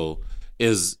up though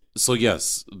is, so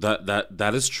yes,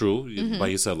 that is true.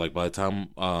 Like you said, like by the time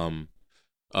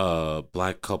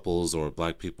black couples or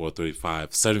black people are 35,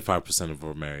 75% of them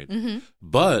are married.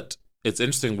 But it's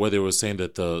interesting where they were saying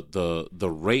that the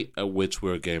rate at which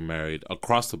we're getting married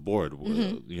across the board,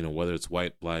 you know, whether it's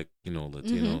white, black, you know,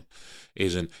 Latino,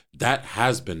 Asian, that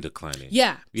has been declining.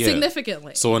 Yeah,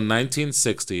 significantly. So in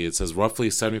 1960, it says roughly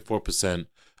 74%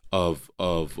 of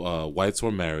whites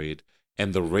were married,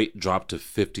 and the rate dropped to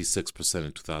 56%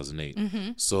 in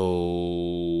 2008.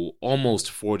 So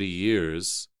almost 40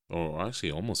 years, or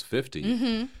actually almost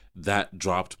 50, that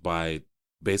dropped by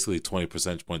basically 20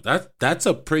 percentage points. That's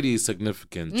a pretty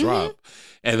significant drop.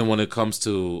 And then when it comes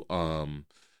to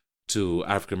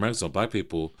African Americans or black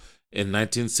people, in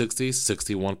 1960,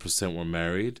 61% were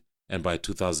married, and by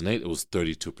 2008, it was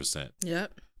 32%.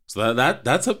 Yep. So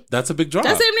that's a big drop.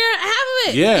 That's near half of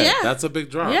it. Yeah, that's a big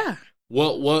drop. Yeah.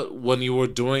 What when you were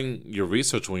doing your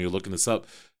research, when you were looking this up,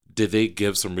 did they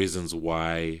give some reasons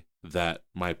why that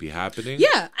might be happening?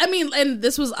 Yeah, I mean, and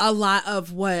this was a lot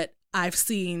of what I've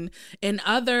seen in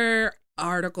other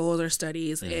articles or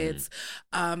studies. It's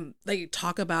they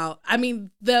talk about, I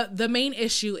mean, the main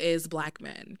issue is black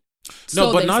men. No,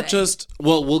 so but not just,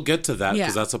 well, we'll get to that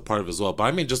because that's a part of it as well. But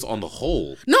I mean, just on the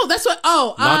whole. No, that's what,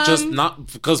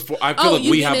 not because I feel like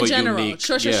we have a unique.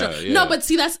 Sure. Yeah. No, but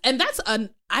see,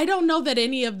 I don't know that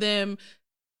any of them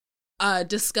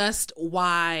discussed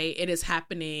why it is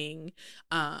happening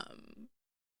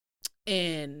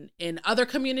in other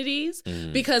communities,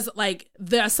 because like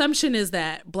the assumption is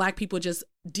that black people just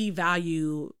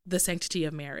devalue the sanctity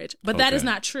of marriage, but that is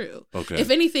not true.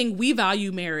 If anything, we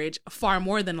value marriage far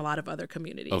more than a lot of other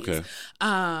communities.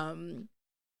 And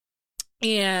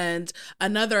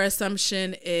another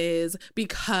assumption is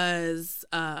because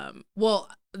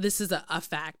this is a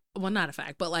fact, well, not a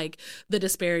fact, but like the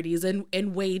disparities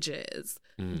in wages,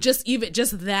 just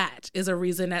that is a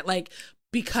reason that, like,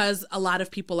 because a lot of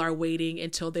people are waiting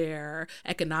until they're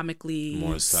economically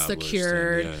more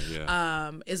secured,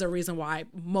 is a reason why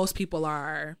most people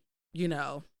are, you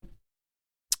know,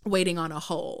 waiting on a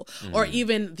hole. Or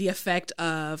even the effect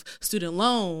of student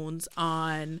loans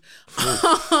on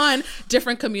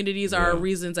different communities are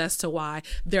reasons as to why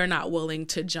they're not willing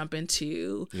to jump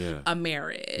into a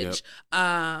marriage.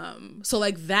 So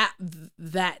like that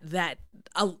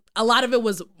a lot of it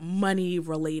was money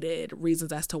related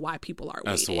reasons as to why people are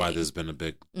waiting. As to why there's been a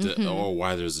big or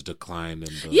why there's a decline in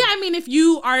the... Yeah, I mean, if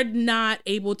you are not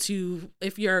able to,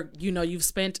 if you're, you know, you've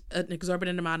spent an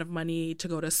exorbitant amount of money to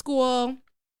go to school,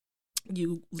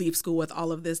 you leave school with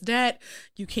all of this debt,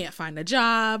 you can't find a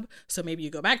job, so maybe you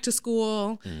go back to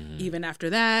school, even after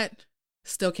that,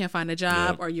 still can't find a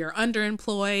job, or you're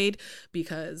underemployed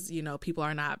because, you know, people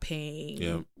are not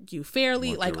paying you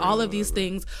fairly. Like all of these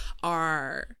things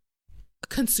are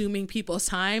consuming people's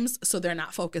times, so they're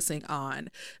not focusing on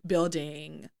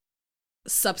building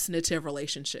substantive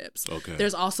relationships.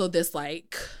 There's also this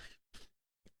like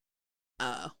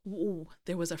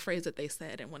there was a phrase that they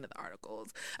said in one of the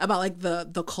articles about like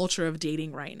the culture of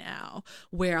dating right now,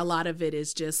 where a lot of it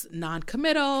is just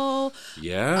non-committal.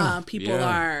 People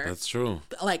are, that's true,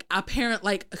 like apparent,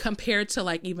 like compared to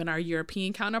like even our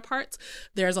European counterparts,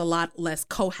 there's a lot less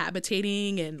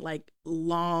cohabitating and like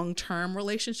long-term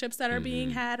relationships that are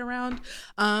being had around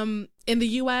in the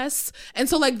US. And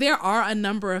so like there are a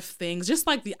number of things, just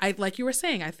like like you were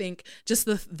saying, I think just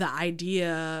the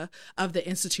idea of the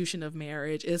institution of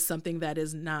marriage is something that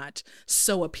is not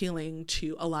so appealing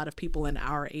to a lot of people in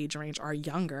our age range or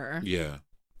younger.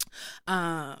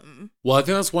 Well, I think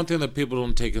that's one thing that people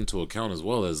don't take into account as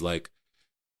well, is like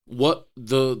what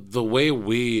the way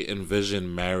we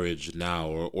envision marriage now,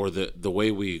 or the way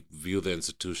we view the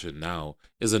institution now,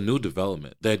 is a new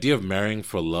development. The idea of marrying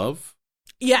for love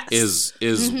is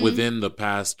within the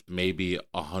past maybe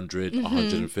 100,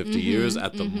 150 years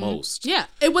at the most.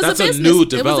 It was That's a business. A new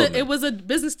development. It was a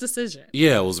business decision.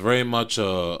 Yeah, it was very much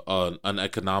an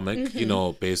economic, you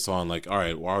know, based on like, all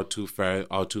right, well, our two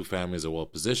families are well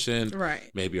positioned.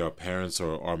 Right. Maybe our parents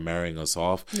are marrying us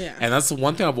off. Yeah. And that's the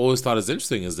one thing I've always thought is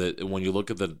interesting, is that when you look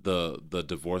at the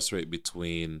divorce rate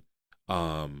between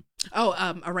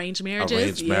arranged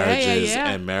marriages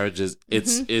and marriages,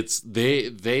 it's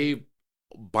they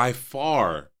by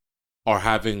far are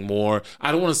having more,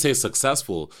 I don't want to say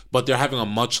successful, but they're having a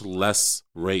much less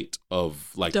rate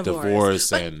of like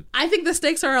divorce. And I think the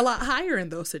stakes are a lot higher in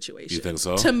those situations. You think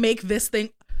so? To make this thing,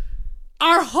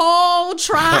 our whole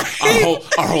tribe,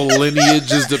 our whole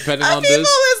lineage is depending on this.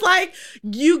 People is like,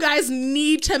 you guys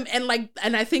need to,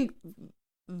 and I think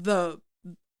the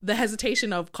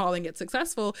hesitation of calling it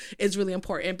successful is really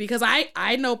important, because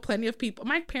I know plenty of people.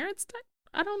 My parents,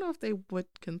 I don't know if they would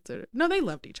consider. No, they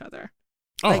loved each other.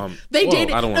 Like, they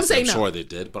dated. I don't want to say I'm sure they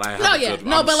did, but I have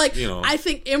but like, I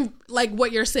think in like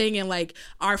what you're saying, in like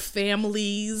our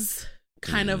families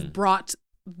kind of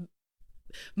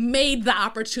made the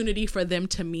opportunity for them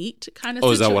to meet, kind of.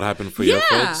 Is that what happened for your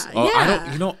folks? I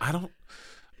don't know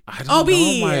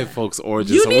my folks'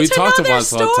 origins. We talked about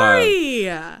this all the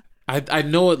time. I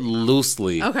know it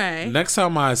loosely. Okay. Next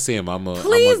time I see him, I'm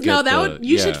gonna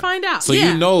you should find out. So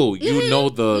you know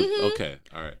the okay,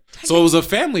 all right. So it was a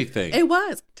family thing. It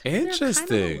was interesting.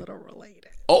 Kind of a little related.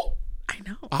 Oh, I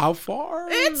know. How far?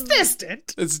 It's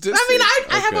distant. It's distant. I mean,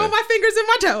 I have all my fingers in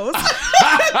my toes.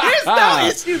 There's no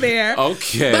issue there.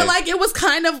 Okay. But like, it was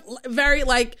kind of very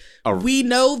like, we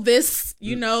know this,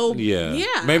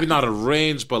 Yeah. Maybe not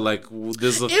arranged, but like,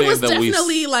 there's a thing that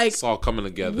we like, saw coming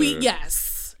together.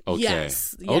 Yes. Okay.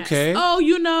 Yes. Okay.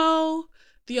 Oh,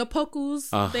 the Opoku's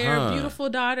their beautiful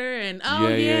daughter, and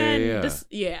This,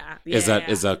 Is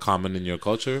that common in your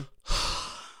culture?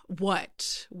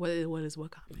 What is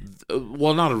what common?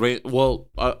 Well, not arranged. Well,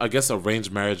 I guess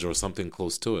arranged marriage or something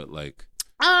close to it, like.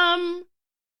 I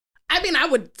mean,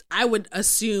 I would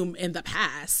assume in the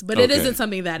past, but it isn't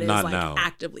something that is not like now.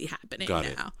 Actively happening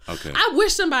now. Okay. I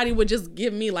wish somebody would just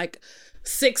give me like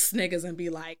 6 niggas and be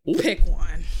like, pick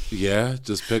one. Yeah,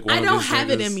 just pick one. I don't have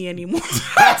it in me anymore.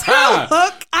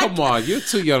 Come on, you're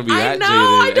too young to be that jaded.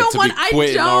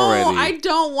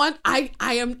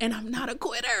 I am, and I'm not a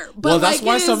quitter. But well, that's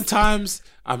why sometimes,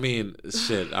 I mean,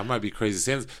 shit, I might be crazy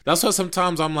saying this. That's why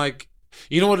sometimes I'm like,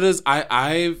 you know what it is?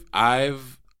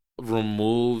 I've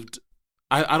removed.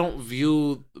 I don't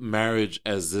view marriage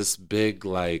as this big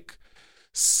like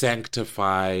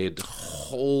sanctified,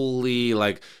 holy,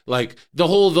 like the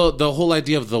whole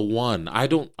idea of the one. I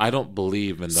don't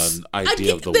believe in the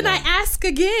idea of the then one. Then I ask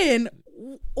again,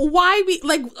 why we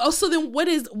like? Oh, so then what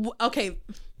is okay?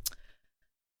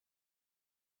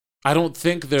 I don't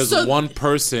think there's one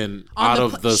person out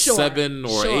of the 7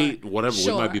 or 8, whatever,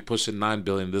 we might be pushing 9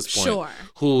 billion at this point,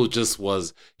 who just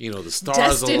was, the stars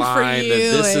destined aligned, and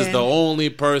this is the only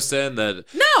person that.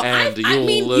 No, I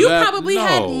mean, you probably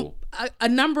had a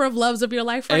number of loves of your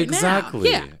life right now. Exactly.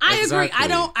 Yeah, I agree.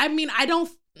 I don't.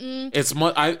 It's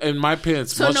much. In my opinion,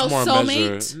 it's much more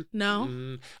measured.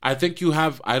 No, I think you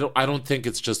have. I don't think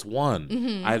it's just one.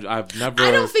 Mm-hmm. I've never.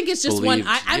 I don't think it's just one.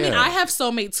 I mean, I have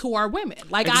soulmates who are women.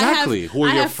 Like exactly, who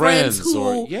are your friends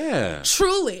who,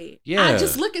 truly. I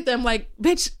just look at them like,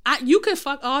 bitch, you could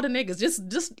fuck all the niggas.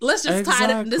 Just let's just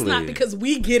tie it. This not because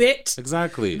we get it.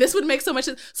 Exactly. This would make so much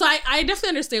sense. So I definitely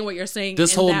understand what you're saying.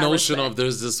 This whole notion of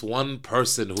there's this one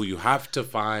person who you have to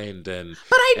find, and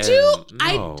but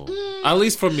at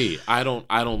least for me, I don't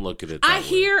look at it that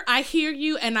way. I hear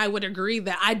you, and I would agree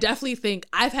that I definitely think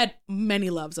I've had many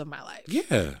loves of my life.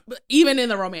 Yeah. Even in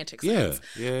the romantic sense.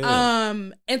 Yeah.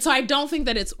 And so I don't think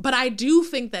that but I do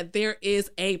think that there is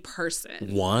a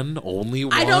person. Only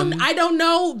one? I don't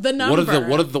know the number.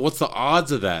 What's the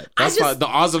odds of that? The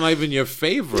odds are not even in your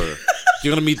favor.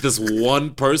 You're gonna meet this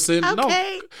one person?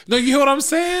 Okay. No, you hear what I'm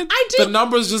saying? I do. The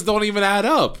numbers just don't even add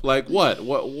up. Like what?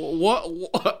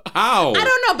 How? I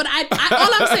don't know, but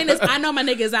all I'm saying is I know my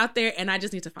nigga is out there, and I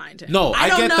just need to find him. No, I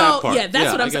get that part. Yeah,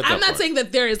 that's what I'm saying. I'm not saying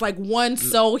that there is like one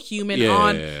soul human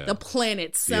on the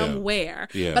planet somewhere,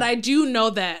 but I do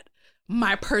know that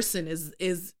my person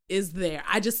is there.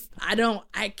 I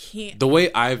can't. The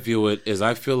way I view it is,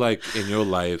 I feel like in your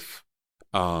life,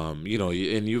 and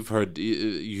you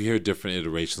hear different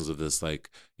iterations of this, like,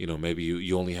 maybe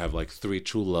you only have like 3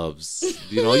 true loves,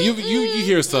 you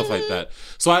hear stuff like that.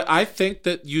 So I think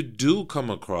that you do come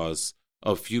across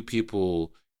a few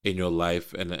people in your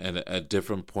life and at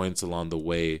different points along the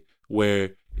way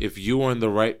where if you are in the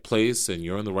right place and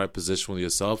you're in the right position with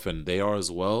yourself and they are as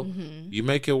well, you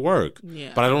make it work.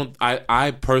 Yeah. But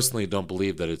I personally don't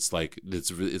believe that it's like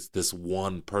it's this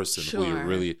one person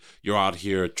who you're out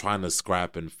here trying to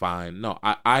scrap and find. No,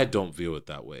 I don't view it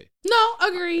that way. No,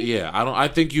 agree. Yeah, I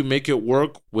think you make it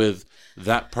work with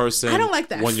that person. I don't like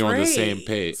that when phrase. You're on the same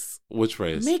page. Which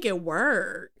phrase? Make it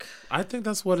work. I think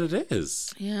that's what it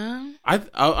is. Yeah.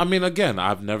 I mean, again,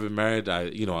 I've never married.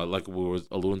 Like we were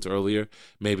alluding to earlier,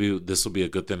 maybe this will be a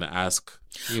good thing to ask.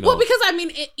 Well, because I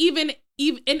mean, even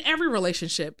even in every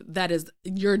relationship,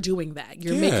 you're doing that.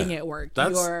 You're making it work.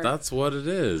 That's what it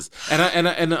is. And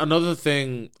another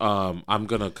thing, I'm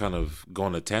gonna kind of go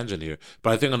on a tangent here,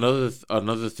 but I think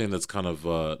another thing that's kind of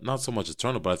not so much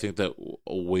eternal, but I think that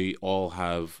we all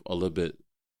have a little bit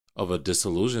of a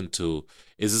disillusion to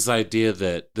is this idea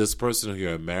that this person who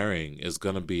you're marrying is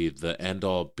going to be the end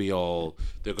all be all.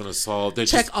 They're going to solve.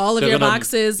 Check all of your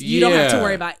boxes. You don't have to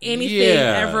worry about anything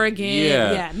ever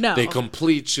again. Yeah, no. They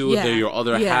complete you. They're your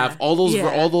other half. All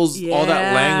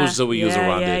that language that we use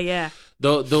around it. Yeah.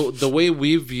 The way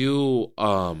we view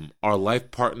our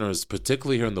life partners,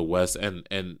 particularly here in the West, and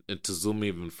to zoom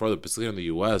even further, particularly in the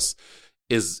U.S.,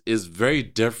 is very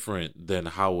different than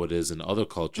how it is in other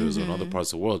cultures or in other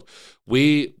parts of the world.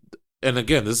 And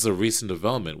again, this is a recent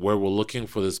development where we're looking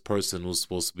for this person who's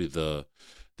supposed to be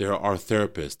they're our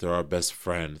therapist, they're our best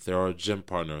friend, they're our gym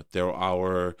partner, they're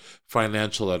our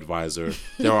financial advisor,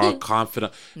 they're our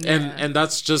confidant, and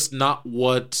that's just not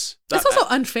what. It's also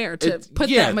unfair to put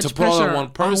that much pressure on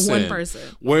one person.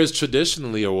 Whereas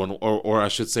traditionally, or I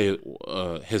should say,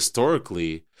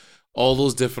 historically, all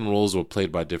those different roles were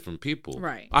played by different people.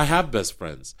 Right. I have best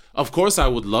friends. Of course, I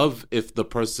would love if the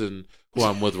person who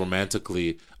I'm with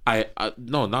romantically, I would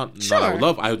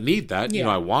love. I need that. Yeah.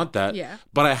 I want that. Yeah.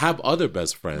 But I have other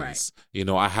best friends. Right.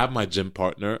 I have my gym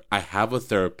partner. I have a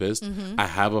therapist. I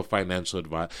have a financial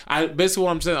advisor. Basically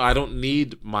what I'm saying, I don't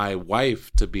need my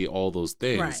wife to be all those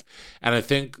things. Right. And I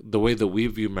think the way that we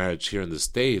view marriage here in the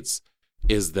States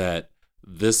is that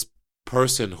this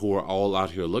person who we're all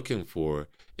out here looking for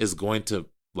is going to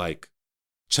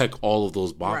check all of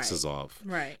those boxes off.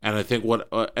 Right. And I think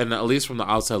and at least from the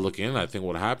outside looking in, I think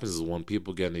what happens is when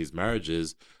people get in these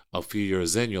marriages, a few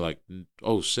years in, you're like,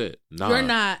 oh shit, nah, you're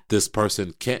not. This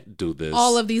person can't do this.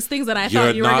 All of these things that I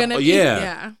thought you were gonna be.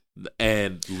 Yeah.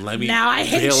 And let me now I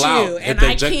hate you, out, and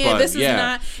I can't. Button. This is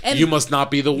not. And you must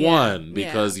not be the one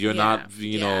because you're not.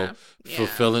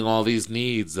 Fulfilling all these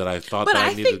needs that I thought that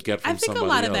I needed to get from somebody else. I think a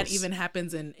lot of that even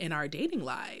happens in our dating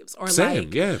lives, or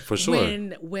for sure.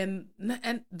 When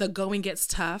and the going gets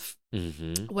tough,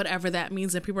 whatever that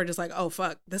means, and people are just like, oh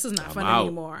fuck, this is not fun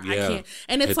anymore. I can't.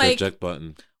 And it's hit the eject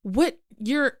button. What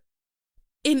you're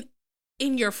in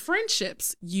your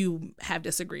friendships, you have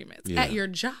disagreements. Yeah. At your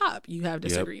job, you have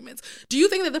disagreements. Yep. Do you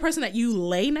think that the person that you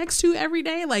lay next to every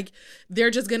day,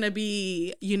 they're just gonna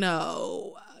be,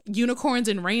 unicorns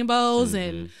and rainbows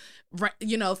and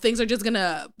things are just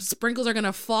sprinkles are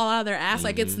gonna fall out of their ass?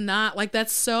 It's not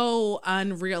that's so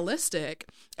unrealistic,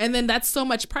 and then that's so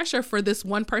much pressure for this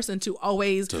one person to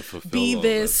always be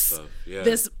this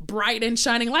bright and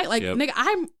shining light. Nigga,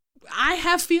 I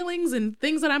have feelings and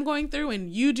things that I'm going through,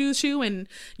 and you do too, and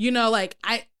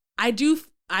I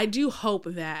do hope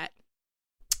that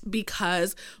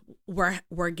because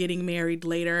we're getting married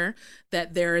later,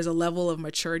 that there is a level of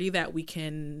maturity that we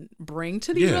can bring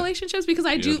to these relationships, because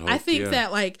I think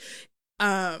that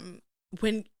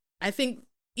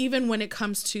even when it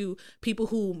comes to people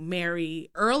who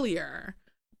marry earlier,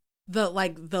 the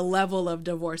level of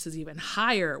divorce is even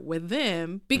higher with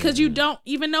them because you don't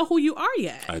even know who you are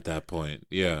yet at that point.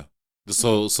 Yeah.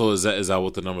 So is that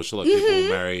what the numbers show? People who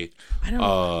marry, I don't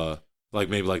know.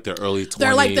 Maybe their early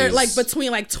 20s. They're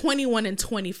between 21 and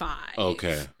 25.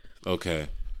 Okay.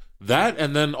 That,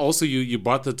 and then also you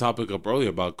brought the topic up earlier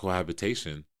about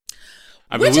cohabitation.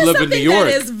 Which we live in New York.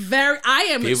 That is I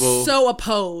am so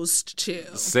opposed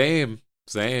to. Same.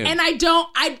 And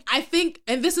I think,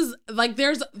 and this is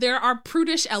there are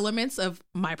prudish elements of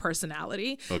my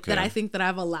personality that I think that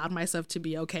I've allowed myself to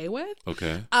be okay with.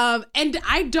 Okay. And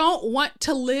I don't want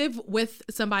to live with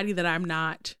somebody that I'm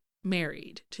not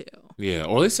married to. Yeah,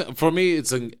 or at least for me, it's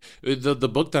the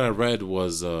book that I read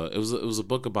was it was a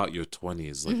book about your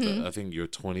 20s. I think your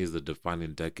 20s, the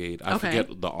defining decade. I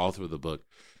forget the author of the book,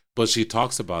 but she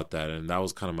talks about that, and that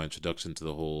was kind of my introduction to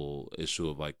the whole issue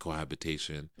of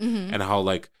cohabitation and how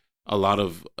a lot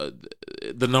of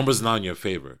the numbers not in your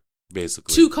favor.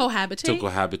 Basically, to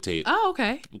cohabitate. Oh,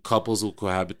 okay. Couples who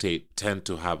cohabitate tend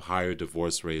to have higher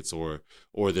divorce rates, or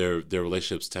their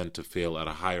relationships tend to fail at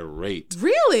a higher rate.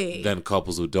 Really? Than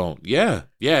couples who don't. Yeah.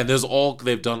 And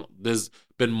there's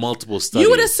been multiple studies. You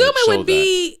would assume it would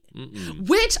be,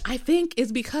 which I think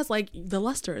is because the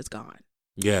luster is gone.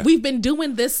 Yeah. We've been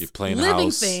doing this living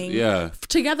house. thing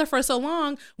together for so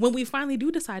long. When we finally do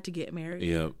decide to get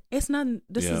married, it's nothing.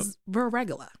 This is real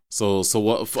regular. So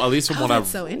what? At least from what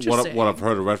I've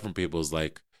heard or read from people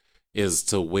is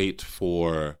to wait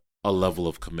for a level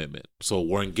of commitment. So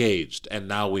we're engaged, and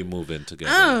now we move in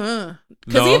together.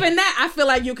 Because even that, I feel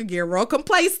like you could get real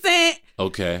complacent.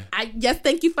 Okay. Yes,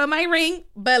 thank you for my ring,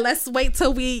 but let's wait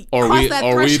till we cross that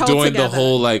threshold. Are we doing together. the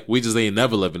whole like we just ain't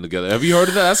never living together? Have you heard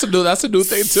of that? That's a new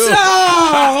thing too. So,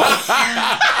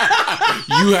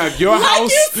 you have your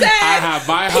house. You said, I have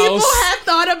my house. People have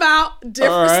thought about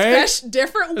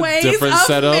different ways different of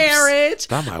setups. Marriage.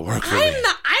 That might work for me.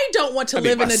 I don't want to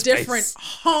live in a different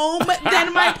home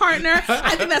than my partner.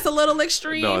 I think that's a little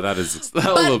extreme. No, that is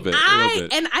a little bit.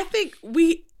 And I think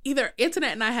either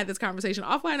Internet and I had this conversation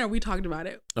offline, or we talked about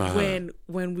it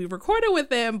when we recorded with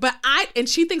them. But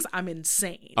she thinks I'm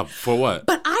insane. For what?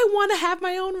 But I want to have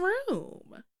my own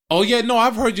room. Oh yeah, no,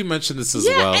 I've heard you mention this as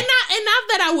well. And not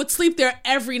that I would sleep there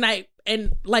every night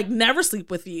and like never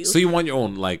sleep with you. So you want your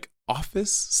own like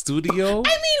office studio? I mean,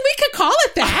 we could call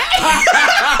it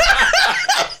that.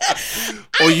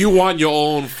 Or you want your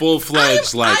own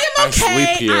full-fledged I sleep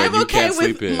here and you can't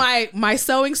sleep here. My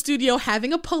sewing studio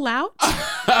having a pullout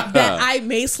that I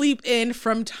may sleep in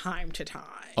from time to time.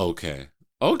 Okay.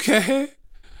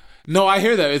 No, I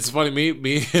hear that. It's funny. Me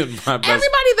and my best.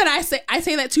 Everybody that I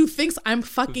say that to thinks I'm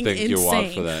fucking insane. You're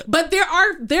wild for that. But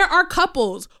there are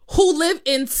couples who live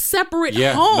in separate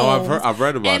homes. No, I've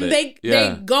read about it. And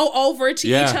they go over to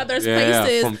each other's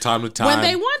places from time to time when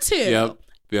they want to.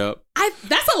 Yep.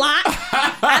 That's a lot.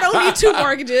 I don't need 2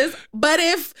 mortgages. But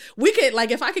if we could,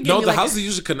 like, if I could give you, the houses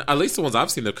usually at least the ones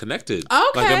I've seen, they're connected. Okay.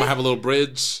 Like they might have a little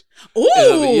bridge. Ooh,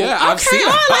 I've seen.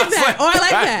 I like that. I like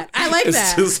that. I like it's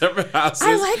that. 2 separate houses.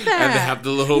 I like that. And they have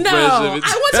the little bridge. I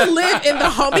want to live in the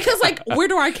home because, like, where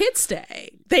do our kids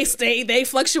stay? They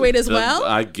fluctuate as well.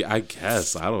 I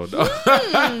guess I don't know. No.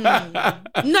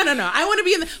 I want to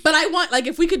be in but I want, like,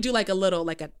 if we could do like a little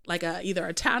like a either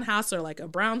a townhouse or like a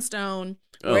brownstone.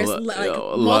 Where it's like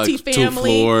multi-family, 2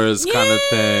 floors kind of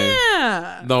thing.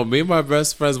 Yeah. No, me and my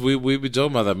best friends, we be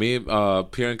joking about that. Me,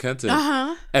 Pierre and Kenton.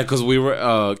 And because we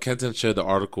were, Kenton shared the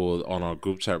article on our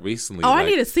group chat recently. I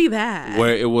need to see that.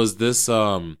 Where it was this, they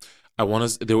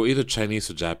were either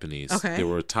Chinese or Japanese. Okay. They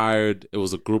were retired. It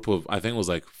was a group of, I think it was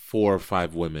like 4 or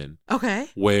 5 women. Okay.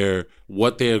 Where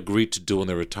what they agreed to do when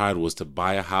they retired was to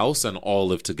buy a house and all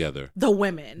live together. The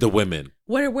women.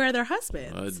 Where are their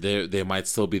husbands? They might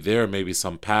still be there, maybe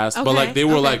some past. Okay. But like they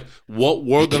were like, what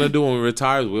we're gonna do when we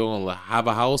retire is we're gonna have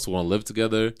a house, we're gonna live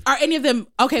together. Are any of them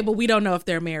okay? But we don't know if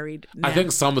they're married now. I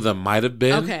think some of them might have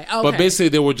been. Okay. But basically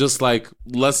they were just like,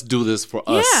 let's do this for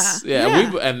us.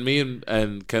 Yeah. And me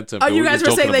and Kenton. Oh, you guys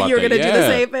were saying that you were gonna do the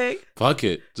same thing? Fuck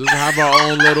it. Just have our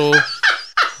own little.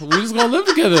 We just gonna live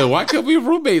together. Why can't we be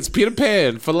roommates? Peter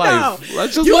Pan for life. No.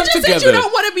 Let's just live together. You just said you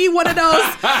don't want to be one of those.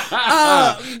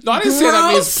 No, I didn't say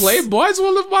that means play boys.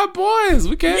 We'll live my boys.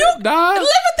 We can't. Live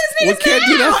with this nigga. We can't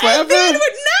do that forever. No,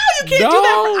 you can't do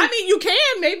that. I mean, you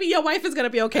can. Maybe your wife is gonna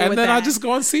be okay with that. And then I just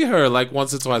go and see her like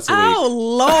once or twice a week. Oh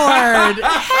Lord,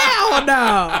 hell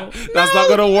no. That's not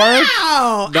gonna work.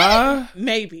 No, nah.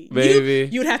 Maybe.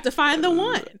 You'd have to find the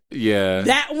one. Yeah,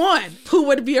 that one who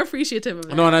would be appreciative of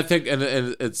that. No, and I think, and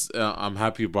it's, I'm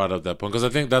happy you brought up that point because I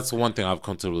think that's one thing I've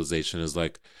come to realization is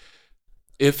like,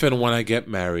 if and when I get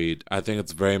married, I think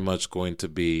it's very much going to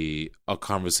be a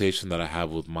conversation that I have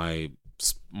with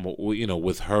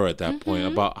with her at that point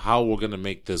about how we're going to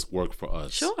make this work for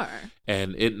us. Sure.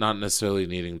 And it not necessarily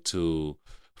needing to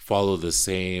follow the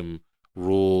same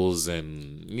rules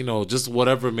and, just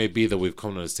whatever it may be that we've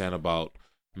come to understand about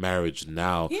marriage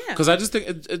now. Yeah. Because I just think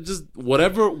it just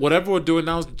whatever we're doing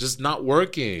now is just not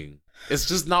working. It's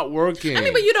just not working. I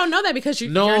mean, but you don't know that because you're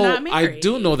not married. I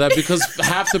do know that because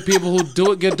half the people who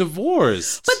do it get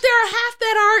divorced. But there are half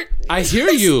that aren't. I hear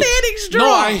you. Standing strong.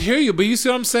 No, I hear you. But you see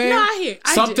what I'm saying? No, I hear.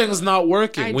 Something's not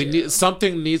working.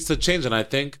 Something needs to change, and I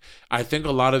think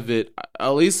a lot of it, at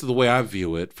least the way I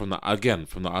view it, from the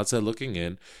outside looking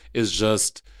in, is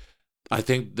just. I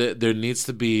think that there needs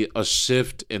to be a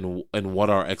shift in what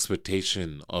our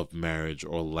expectation of marriage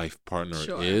or life partner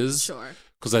is. Sure.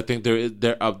 Because I think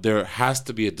there has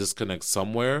to be a disconnect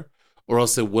somewhere, or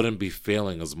else it wouldn't be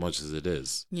failing as much as it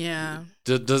is. Yeah.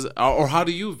 Or how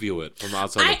do you view it from the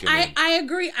outside looking in? I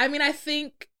agree. I mean, I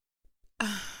think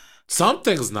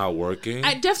something's not working.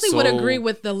 I definitely would agree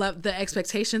with the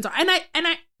expectations are, and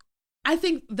I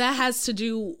think that has to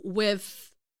do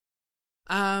with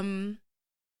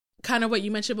kind of what you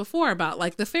mentioned before about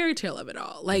like the fairy tale of it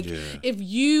all. Like if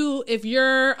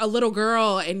you're a little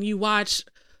girl and you watch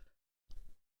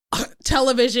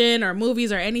television or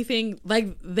movies or anything,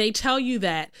 like they tell you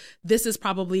that this is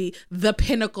probably the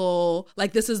pinnacle,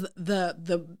 like this is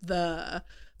the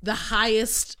the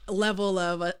highest level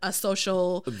of a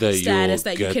social status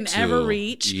that you can ever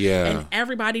reach. Yeah. And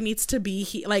everybody needs to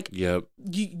be like, yep.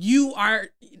 You are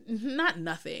not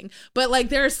nothing, but like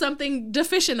there's something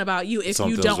deficient about you if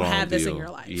you don't have this in your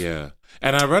life. Yeah.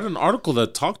 And I read an article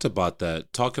that talked about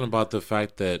that, talking about the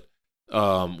fact that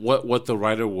what the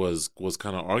writer was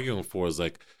kind of arguing for is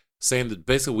like saying that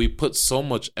basically we put so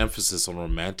much emphasis on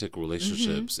romantic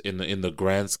relationships in the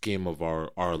grand scheme of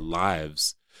our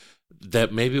lives,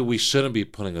 that maybe we shouldn't be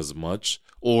putting as much,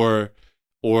 or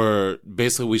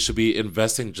basically we should be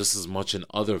investing just as much in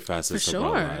other facets of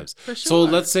our lives. For sure. So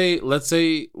let's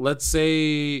say,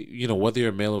 you know, whether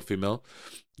you're male or female,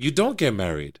 you don't get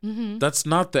married. That's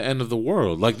not the end of the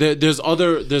world. Like there's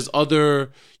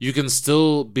other, you can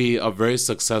still be a very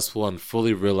successful and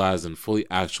fully realized and fully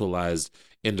actualized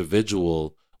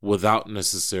individual without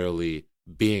necessarily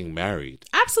being married.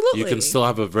 Absolutely. You can still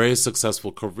have a very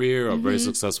successful career, a very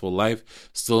successful life,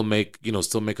 still make an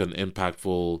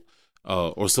impactful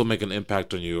or still make an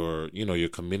impact on your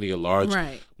community at large,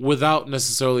 right, without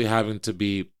necessarily having to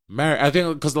be married. I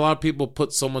think because a lot of people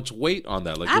put so much weight on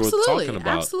that, like we were talking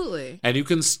about. Absolutely. And you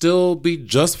can still be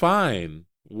just fine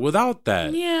without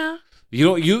that. Yeah.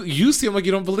 You seem like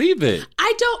you don't believe it.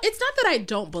 I don't. It's not that I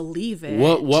don't believe it.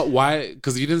 Why?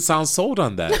 Because you didn't sound sold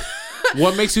on that.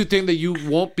 What makes you think that you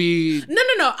won't be?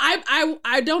 No.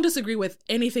 I don't disagree with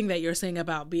anything that you're saying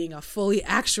about being a fully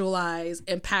actualized,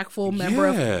 impactful member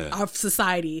of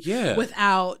society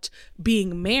without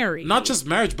being married. Not just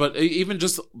marriage, but even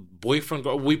just boyfriend,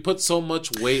 girl. We put so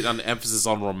much weight on emphasis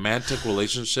on romantic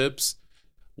relationships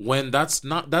when that's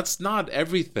not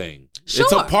everything. Sure,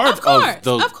 it's a part of the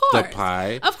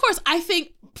pie. Of course. I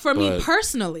think for me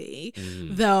personally,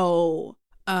 though,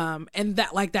 and that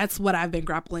that's what I've been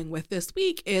grappling with this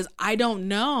week is I don't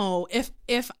know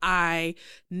if I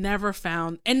never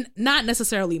found, and not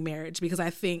necessarily marriage, because I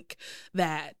think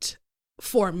that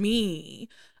for me,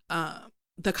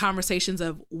 the conversations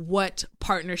of what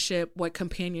partnership, what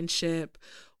companionship,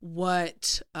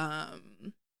 what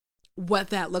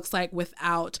that looks like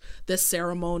without the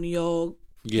ceremonial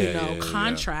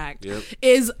contract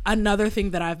is another thing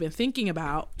that I've been thinking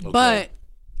about. Okay. But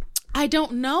I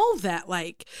don't know that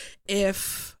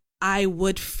if I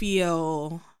would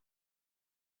feel,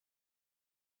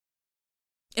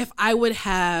 if I would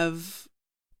have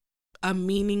a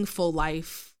meaningful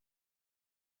life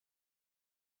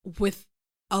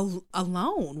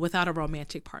alone without a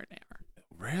romantic partner.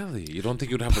 Really? You don't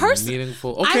think you'd have a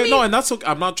meaningful? Okay, no, and that's okay.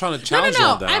 I'm not trying to challenge you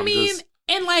on that. I mean,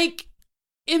 and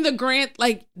in the grant,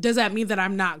 does that mean that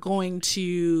I'm not going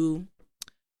to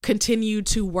continue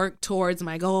to work towards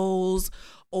my goals,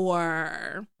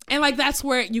 and that's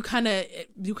where you kind of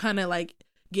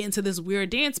get into this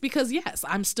weird dance, because yes,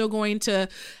 I'm still going to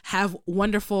have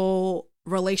wonderful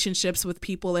relationships with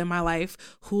people in my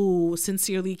life who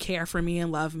sincerely care for me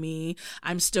and love me.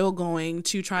 I'm still going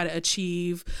to try to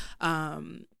achieve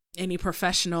any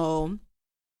professional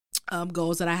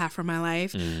goals that I have for my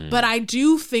life. But I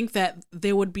do think that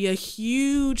there would be a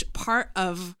huge part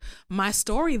of my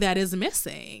story that is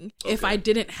missing if I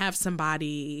didn't have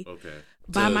somebody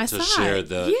by my side to share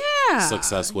the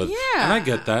success with. And I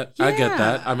get that. I get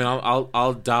that. I mean,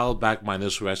 I'll dial back my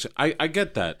initial reaction. I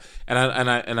get that, and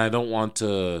I don't want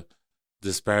to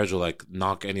disparage or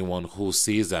knock anyone who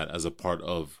sees that as a part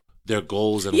of their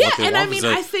goals and what they want. I mean,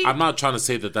 I'm not trying to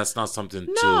say that that's not something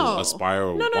to aspire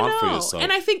or want for yourself.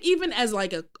 And I think even as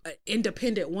a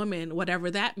independent woman, whatever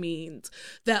that means,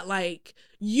 that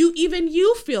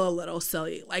you feel a little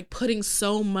silly, putting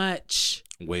so much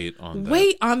weight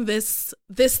on this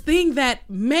thing that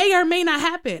may or may not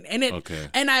happen. And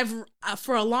and I've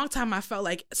for a long time I felt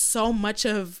like so much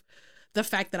of the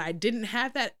fact that I didn't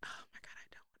have that. Oh my God, I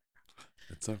don't want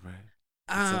to. It's all right.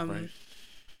 It's all right.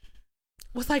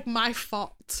 Was my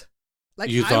fault.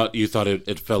 You thought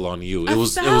it fell on you. It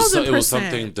was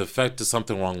something defective,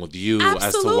 something wrong with you. Absolutely.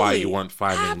 As to why you weren't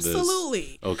finding this.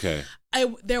 Absolutely. Okay.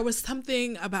 There was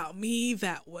something about me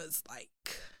that was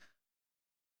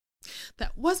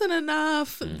that wasn't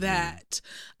enough. That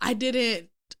I didn't.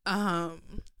 No,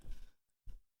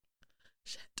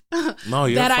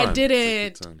 you're that fine. I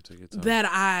didn't. Take your time.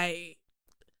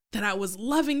 That I was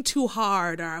loving too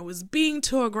hard, or I was being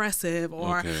too aggressive,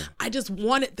 or I just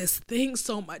wanted this thing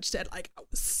so much that I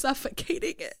was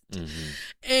suffocating it.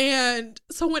 And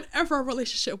so whenever a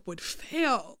relationship would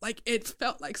fail, it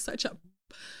felt like such a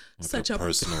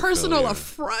personal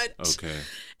affront. Okay.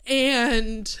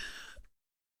 And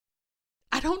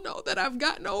I don't know that I've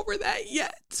gotten over that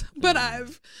yet, but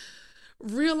I've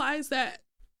realized that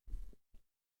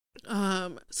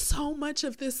so much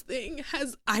of this thing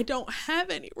I don't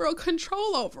have any real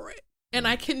control over it. And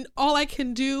all I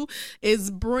can do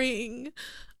is bring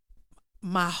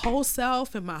my whole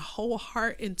self and my whole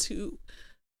heart into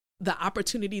the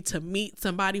opportunity to meet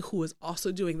somebody who is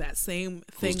also doing that same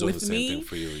thing with me. Thing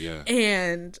for you, yeah.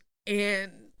 And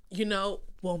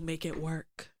we'll make it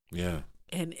work. Yeah.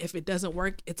 And if it doesn't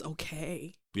work, it's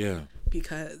okay. Yeah.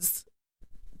 Because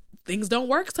things don't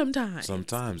work sometimes.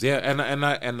 Yeah.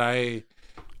 And I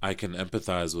can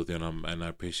empathize with you, and I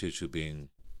appreciate you being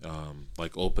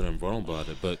like open and vulnerable about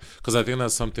it. But because I think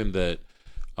that's something that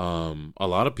a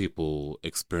lot of people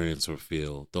experience or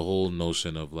feel. The whole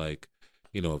notion of like,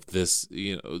 if this,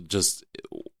 just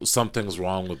something's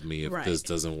wrong with me if this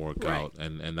doesn't work out,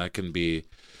 and that can be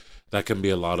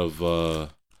a lot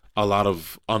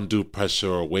of undue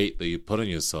pressure or weight that you put on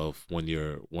yourself when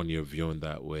you're viewing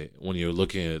that way, when you're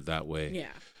looking at it that way.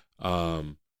 Yeah.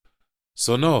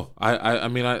 So no, I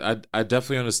mean I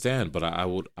definitely understand, but I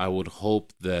would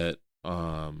hope that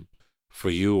for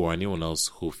you or anyone else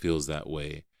who feels that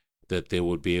way, that they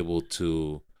would be able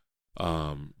to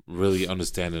really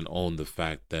understand and own the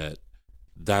fact that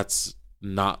that's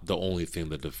not the only thing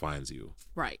that defines you.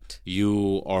 Right.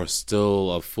 You are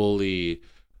still a fully,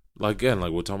 like we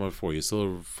were talking about before, you're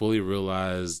still a fully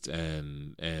realized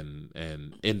and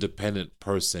independent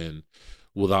person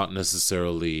without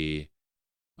necessarily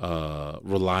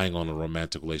relying on a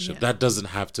romantic relationship. That doesn't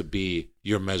have to be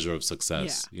your measure of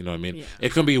success. You know what I mean?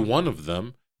 It can be one of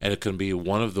them, and it can be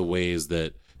one of the ways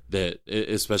that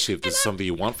especially if this is something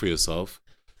you want for yourself.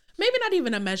 Maybe not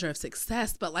even a measure of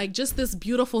success, but like just this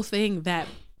beautiful thing that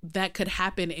could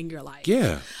happen in your life.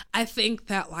 Yeah. I think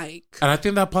that and I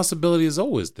think that possibility is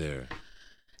always there.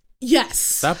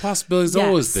 Yes. That possibility is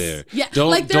always there. Yeah.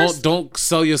 Don't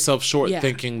sell yourself short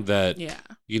thinking that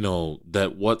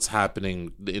that what's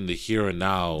happening in the here and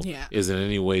now is in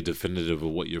any way definitive of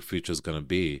what your future is going to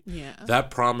be. Yeah.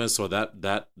 That promise or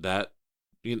that's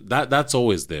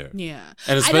always there. Yeah.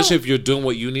 And especially if you're doing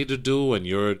what you need to do and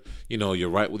you're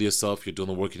right with yourself, you're doing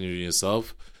the work you need to do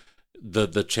yourself,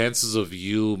 the chances of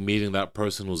you meeting that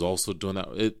person who's also doing that,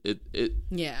 it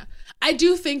yeah. I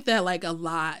do think that like a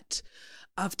lot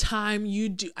of time you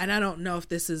do, and I don't know if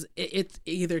this is, it's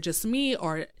either just me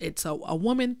or it's a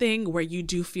woman thing, where you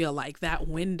do feel like that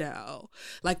window,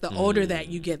 like the older that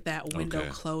you get, that window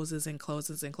closes and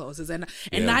closes and closes, and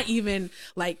not even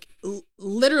like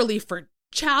literally for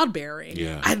childbearing,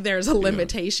 there's a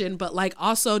limitation, but like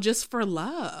also just for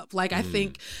love. Like I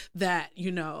think that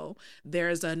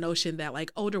there's a notion that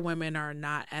like older women are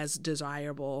not as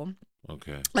desirable.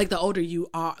 Like the older you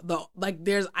are,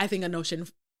 there's I think a notion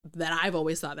that I've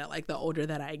always thought that like the older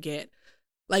that I get,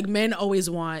 like men always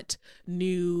want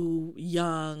new,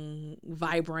 young,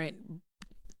 vibrant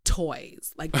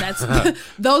toys. Like that's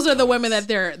those are the women that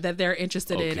they're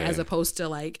interested in, as opposed to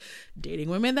like dating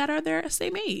women that are their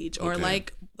same age, or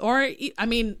I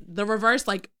mean the reverse,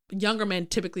 like younger men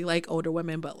typically like older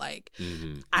women, but like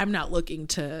I'm not looking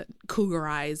to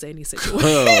cougarize any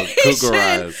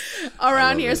situation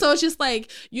around here. So it's just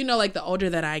like, like the older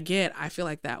that I get, I feel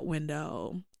like that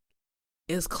window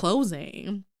is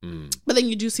closing. But then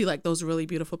you do see like those really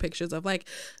beautiful pictures of like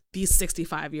these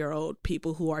 65-year-old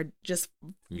people who are just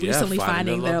recently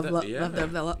finding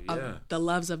the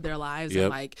loves of their lives, and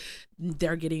like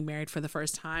they're getting married for the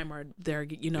first time, or they're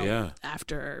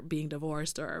after being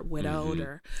divorced or widowed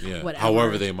or whatever,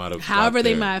 however they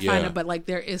might find it, but like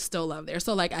there is still love there.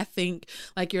 So like I think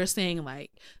like you're saying, like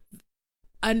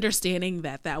understanding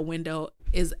that window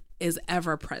is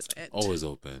ever present, always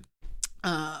open.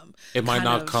 It might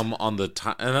not come on the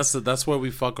time, and that's where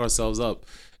we fuck ourselves up.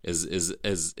 Is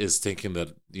thinking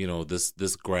that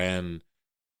this grand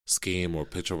scheme or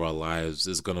picture of our lives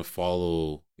is gonna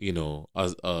follow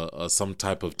some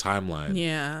type of timeline.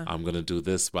 Yeah, I'm gonna do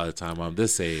this by the time I'm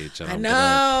this age. And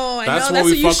that's where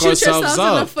we fuck ourselves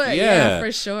up. Yeah,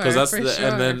 for sure. Because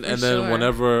and then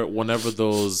whenever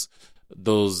those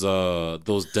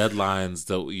deadlines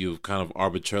that you've kind of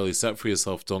arbitrarily set for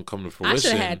yourself don't come to fruition. I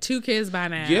should have had 2 kids by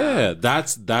now. Yeah,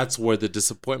 that's where the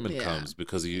disappointment comes,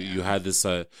 because you had this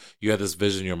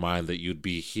vision in your mind that you'd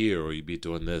be here, or you'd be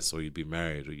doing this, or you'd be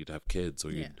married, or you'd have kids,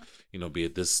 or you'd be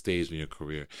at this stage in your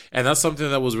career. And that's something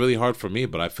that was really hard for me,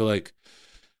 but I feel like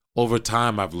over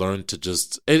time I've learned to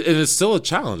just, and it's still a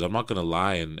challenge. I'm not going to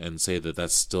lie and say that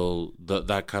that's still,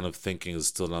 that kind of thinking is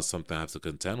still not something I have to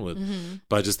contend with.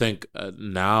 But I just think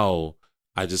now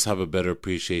I just have a better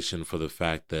appreciation for the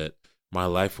fact that my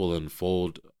life will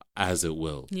unfold as it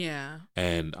will. Yeah.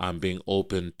 And I'm being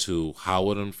open to how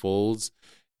it unfolds,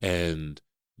 and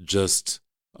just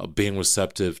being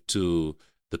receptive to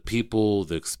the people,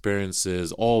 the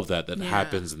experiences, all of that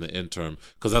happens in the interim,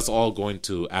 because that's all going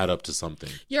to add up to something.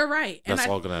 You're right. That's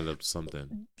all going to add up to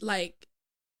something. Like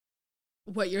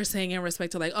what you're saying in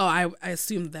respect to like, oh, I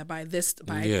assumed that by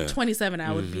 27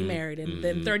 I would be married, and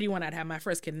then 31 I'd have my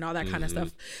first kid and all that kind of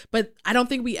stuff. But I don't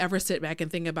think we ever sit back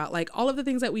and think about like all of the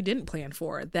things that we didn't plan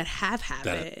for that have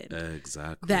happened.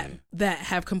 Exactly. That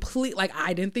have complete, like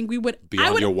I didn't think we would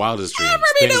beyond your wildest dreams.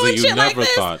 Things that you never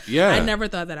thought. Yeah. I never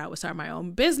thought that I would start my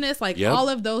own business. Like all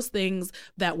of those things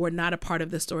that were not a part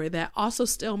of the story that also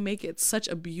still make it such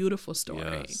a beautiful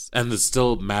story. Yes. And that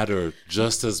still matter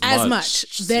just as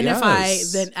much.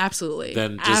 Then absolutely.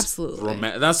 Then just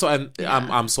that's why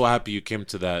I'm so happy you came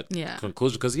to that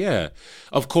conclusion, because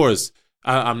of course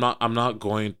I'm not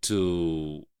going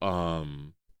to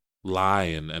lie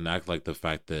and act like the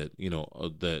fact that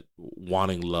that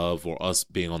wanting love or us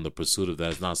being on the pursuit of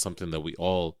that is not something that we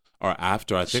all are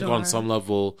after. I think on some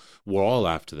level we're all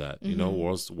after that.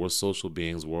 We're social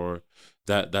beings.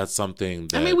 That's something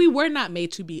that, I mean, we were not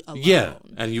made to be alone. Yeah,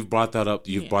 and you've brought that up.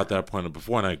 You've brought that point up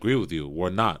before, and I agree with you. We're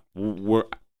not. We're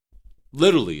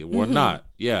not.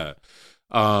 Yeah.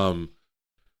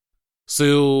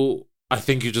 So I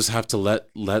think you just have to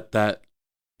let that.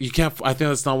 You can't. I think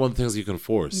that's not one of the things you can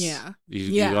force. Yeah.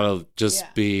 You gotta just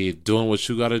be doing what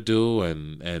you gotta do,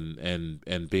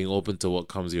 and being open to what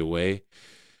comes your way.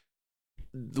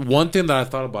 One thing that I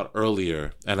thought about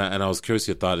earlier, and I was curious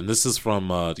your thought, and this is from,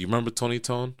 do you remember Tony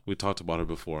Tone? We talked about her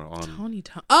before on Tony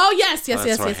Tone. Oh yes,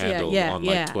 handle on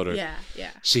Twitter. Yeah.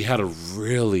 She had a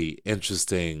really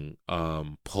interesting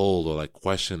poll or like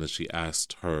question that she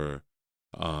asked her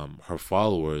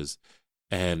followers,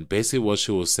 and basically what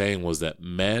she was saying was that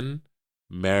men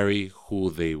marry who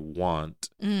they want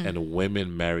and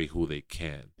women marry who they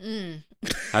can.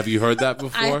 Have you heard that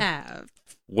before? I have.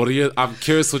 I'm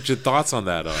curious what your thoughts on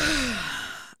that are.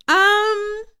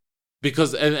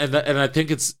 Because and I think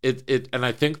and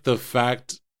I think the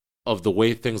fact of the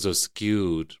way things are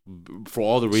skewed for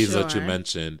all the reasons that you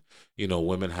mentioned,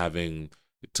 women having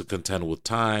to contend with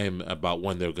time about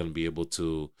when they're going to be able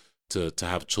to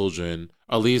have children,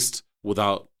 at least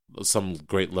without some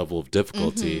great level of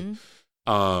difficulty.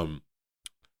 We're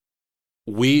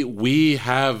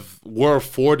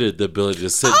afforded the ability to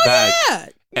sit back. Yeah.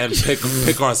 And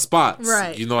pick our spots,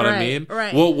 right? You know what I mean?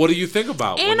 Right. Well, what do you think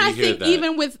about? And when you I think that?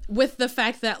 Even with the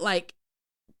fact that like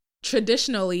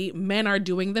traditionally men are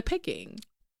doing the picking.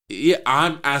 Yeah,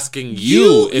 I'm asking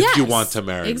you if you want to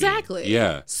marry me. Exactly.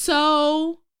 Yeah.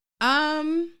 So,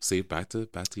 see, back to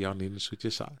y'all needing to shoot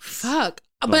your shot. Fuck.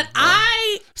 But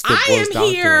I am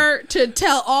here to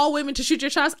tell all women to shoot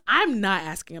your shots. I'm not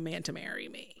asking a man to marry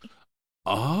me.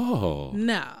 Oh.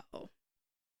 No.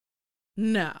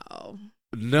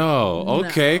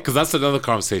 Okay, because that's another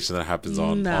conversation that happens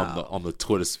on the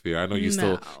Twitter sphere. I know you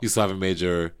still haven't made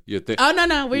your thing. Oh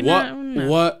no, we're not.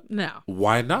 What? No.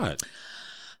 Why not?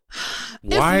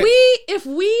 Why? If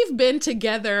we've been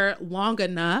together long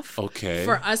enough,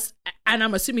 for us, and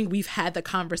I'm assuming we've had the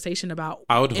conversation about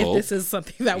if this is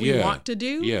something that we want to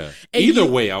do. Yeah. Either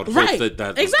way, I would hope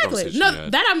that exactly. No,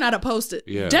 that I'm not opposed to.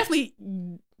 Yeah. Definitely.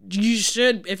 You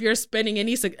should, if you're spending at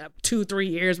least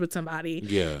 2-3 years with somebody,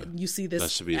 you see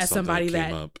this as somebody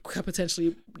that could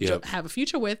potentially have a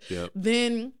future with,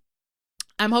 then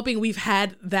I'm hoping we've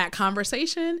had that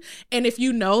conversation. And if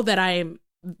you know that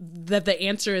that the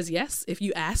answer is yes, if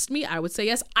you asked me, I would say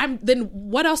yes. Then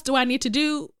what else do I need to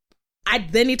do? I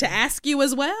then need to ask you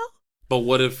as well. But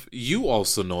what if you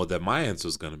also know that my answer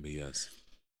is going to be yes?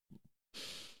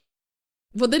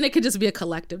 Well, then it could just be a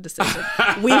collective decision.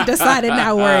 We've decided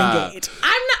now we're engaged.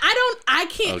 I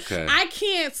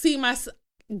can't see myself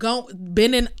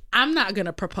I'm not going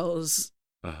to propose.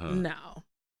 No.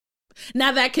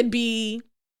 Now that could be,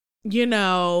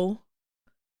 I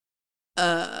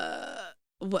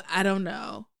don't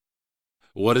know.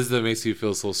 What is that makes you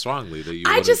feel so strongly that you?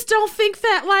 I just don't think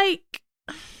that like.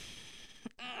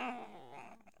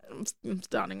 I'm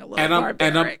sounding a little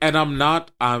barbaric. I'm not.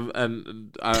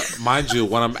 Mind you,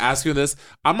 when I'm asking this,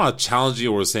 I'm not challenging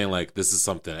you or saying like this is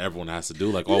something everyone has to do.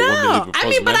 Like all women need to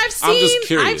propose. But I'm just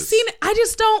curious. I've seen. I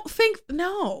just don't think.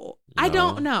 No, I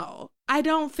don't know. I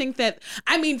don't think that.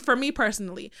 I mean, for me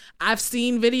personally, I've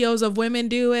seen videos of women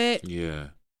do it. Yeah.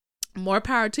 More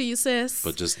power to you, sis.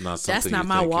 But just not something. That's not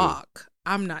my walk.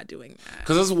 I'm not doing that.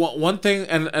 Because that's one thing,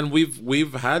 and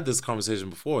we've had this conversation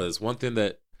before. There's one thing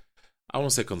that I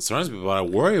won't say concerns me, but I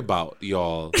worry about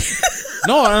y'all.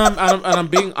 No, and I'm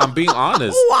being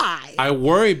honest. Why? I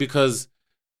worry because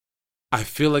I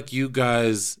feel like you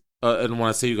guys, and when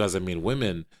I say you guys, I mean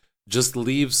women, just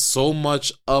leave so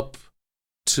much up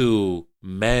to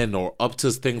men or up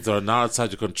to things that are not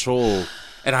outside your control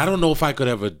And I don't know if I could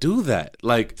ever do that.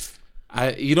 Like,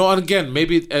 and again,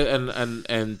 maybe,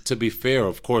 and to be fair,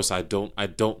 of course, I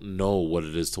don't know what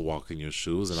it is to walk in your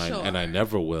shoes, and I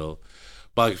never will.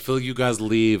 But I feel you guys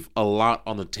leave a lot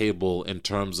on the table in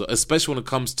terms of, especially when it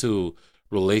comes to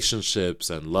relationships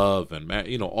and love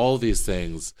and all these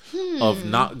things, of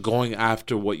not going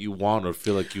after what you want or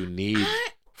feel like you need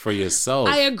for yourself.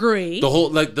 I agree. The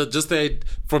whole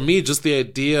for me, just the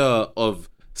idea of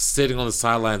sitting on the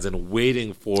sidelines and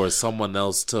waiting for someone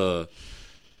else to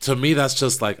me, that's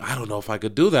just like, I don't know if I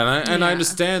could do that. And I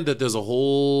understand that there's a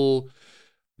whole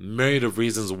myriad of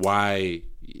reasons why,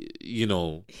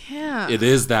 it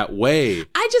is that way.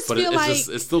 I just feel like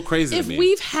it's still crazy if to me.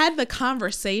 We've had the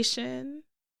conversation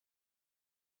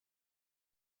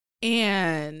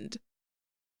and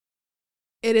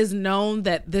it is known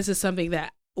that this is something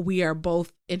that we are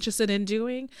both interested in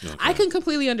doing, okay, I can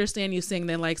completely understand you saying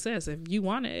then, like, sis, if you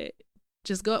want it,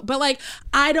 just go. But like,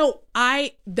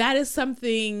 that is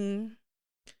something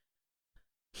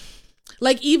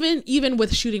like, even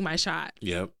with shooting my shot.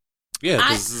 Yep.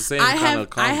 Yeah, it's the same kind of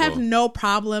combo. I have no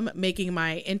problem making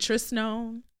my interests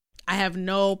known. I have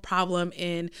no problem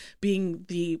in being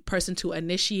the person to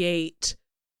initiate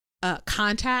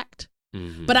contact.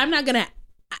 Mm-hmm. But I'm not going to,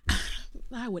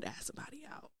 I would ask somebody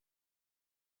out.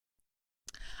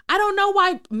 I don't know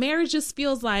why marriage just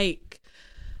feels like.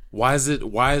 Why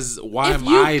am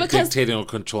I dictating or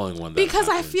controlling one? Because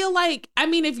happens? I feel like,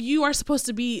 if you are supposed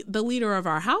to be the leader of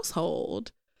our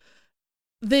household,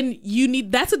 then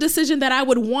that's a decision that I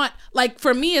would want. Like,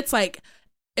 for me, it's like,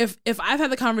 if I've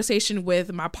had the conversation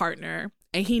with my partner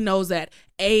and he knows that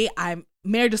I'm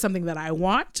married to something that I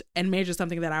want and married to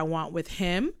something that I want with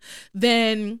him,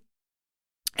 then,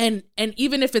 and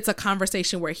even if it's a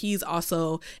conversation where he's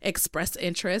also expressed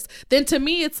interest, then to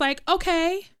me, it's like,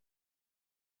 okay,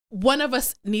 one of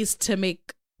us needs to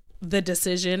make the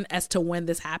decision as to when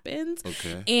this happens.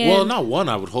 Okay. And not one.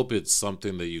 I would hope it's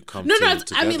something that you come to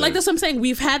together. Like, that's what I'm saying.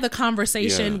 We've had the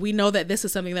conversation. Yeah. We know that this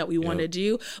is something that we want to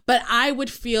do. But I would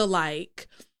feel like,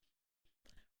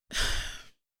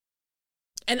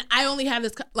 and I only have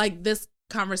this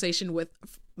conversation with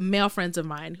male friends of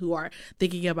mine who are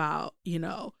thinking about,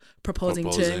 proposing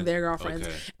to their girlfriends.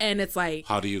 Okay. And it's like,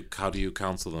 how do you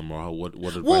counsel them, or what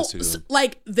advice do you give them?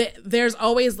 Like, there's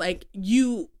always like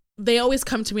they always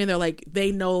come to me and they're like,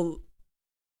 they know,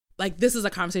 like, this is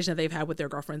a conversation that they've had with their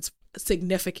girlfriends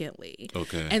significantly.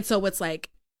 Okay. And so it's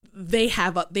like, they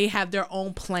have their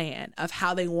own plan of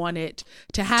how they want it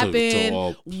to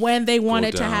happen, when they want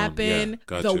it to happen,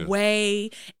 the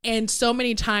way. And so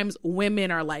many times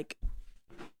women are like,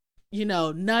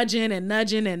 nudging and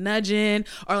nudging and nudging,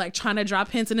 or like trying to drop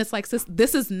hints. And it's like, sis,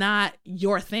 this is not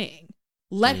your thing.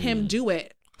 Let him do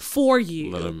it for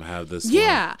you. Let him have this.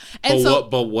 Yeah. One. And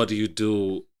but what do you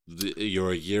do?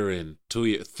 You're a year in, 2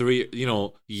 years, 3,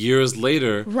 years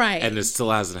later, right? And it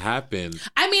still hasn't happened.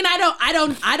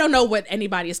 I don't know what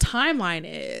anybody's timeline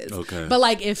is. Okay. But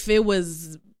like, if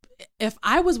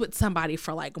I was with somebody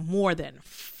for like more than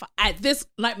at this,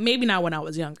 like, maybe not when I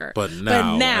was younger, but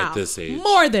now at this age,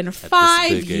 more than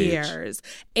 5 years,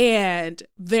 and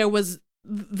there was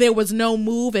no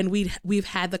move, and we've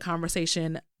had the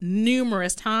conversation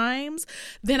numerous times,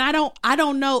 then I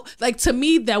don't know. Like, to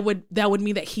me, that would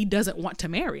mean that he doesn't want to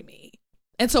marry me.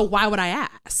 And so why would I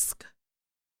ask?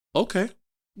 Okay.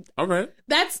 All right.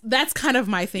 That's kind of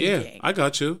my thinking. Yeah, I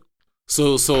got you.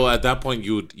 So at that point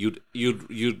you'd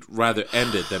rather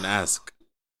end it than ask,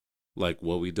 like,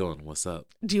 what we doing? What's up?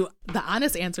 The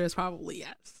honest answer is probably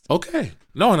yes. Okay.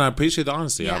 No, and I appreciate the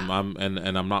honesty. Yeah.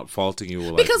 I'm not faulting you,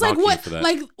 like, because like what for that.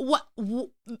 like what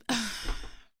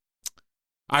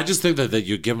I just think that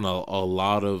you're giving a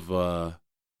lot of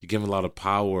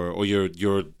power, or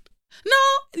you're No,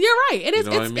 you're right. It is,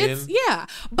 you know what I mean? It's yeah.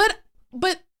 But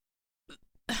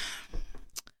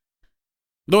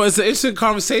no, it's an interesting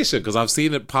conversation because I've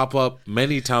seen it pop up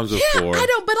many times before. I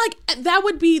know, but like, that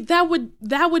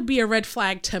would be a red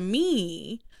flag to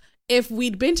me if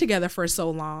we'd been together for so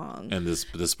long and this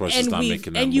person's not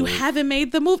making that and move. You haven't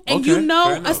made the move, and you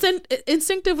know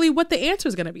instinctively what the answer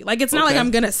is going to be. Like, it's not like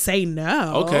I'm going to say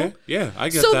no. Okay, yeah, I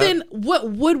get that. So then,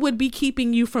 what would be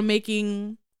keeping you from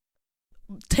taking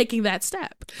that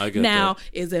step? I get now, that.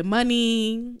 Is it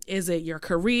money? Is it your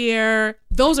career?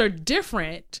 Those are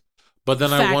different. But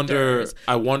then factors.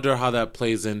 I wonder how that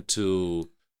plays into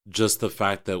just the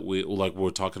fact that we're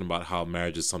talking about how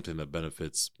marriage is something that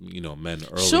benefits, men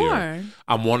earlier. Sure.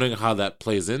 I'm wondering how that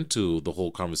plays into the whole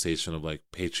conversation of like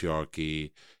patriarchy,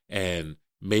 and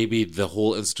maybe the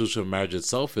whole institution of marriage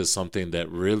itself is something that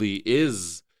really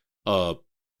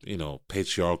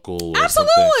patriarchal or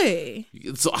absolutely.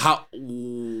 something. So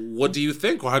what do you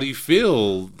think, or how do you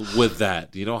feel with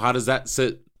that? You know, how does that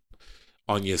sit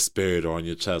on your spirit or on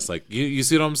your chest? Like, you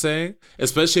see what I'm saying?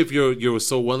 Especially if you're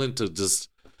so willing to just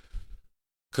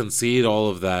concede all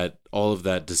of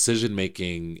that decision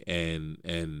making and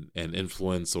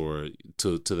influence or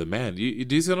to the man. You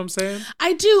do you see what I'm saying?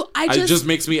 I do. It just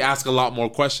makes me ask a lot more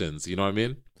questions, you know what I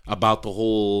mean? About the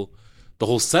whole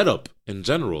setup in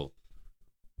general.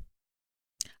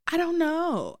 I don't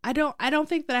know. I don't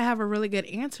think that I have a really good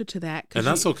answer to that. And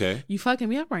that's okay. You fucking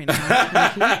me up right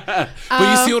now. But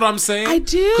you see what I'm saying? I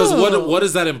do. Because what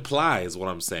does that imply is what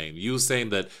I'm saying. You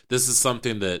saying that this is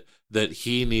something that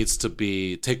he needs to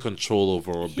take control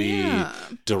over or be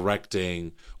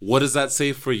directing. What does that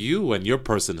say for you and your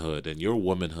personhood and your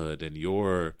womanhood and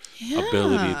your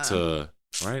ability to,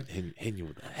 right? Hit you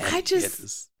with the head.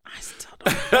 I still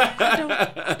don't.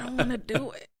 I don't want to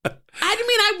do it. I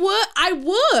mean, I would. I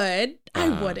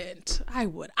wouldn't. I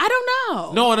would. I don't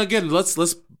know. No, and again,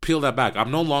 let's peel that back.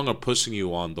 I'm no longer pushing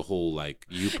you on the whole like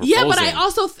you proposing. Yeah, but I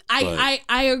also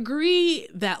I agree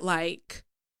that like.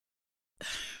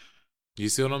 You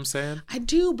see what I'm saying? I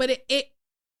do, but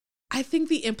I think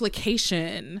the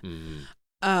implication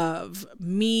of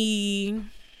me.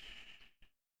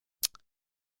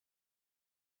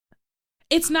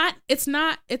 It's not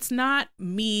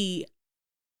me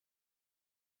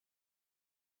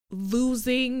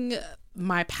losing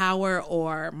my power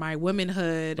or my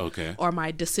womanhood or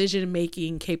my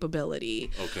decision-making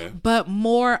capability. But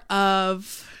more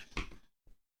of,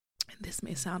 and this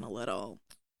may sound a little...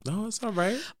 No, it's all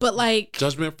right. But like...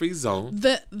 Judgment-free zone.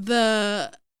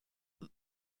 The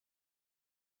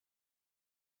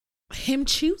him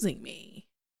choosing me.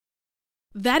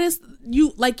 That is...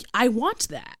 I want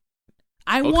that.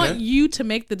 I want you to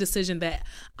make the decision that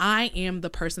I am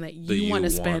the person that you want to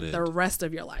spend the rest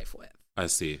of your life with. I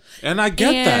see. And I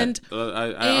get that.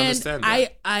 I understand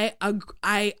that.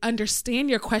 I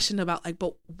understand your question about like,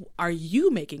 but are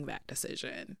you making that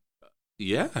decision?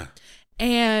 Yeah.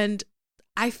 And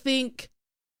I think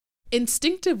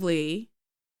instinctively,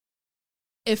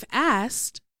 if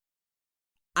asked,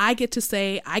 I get to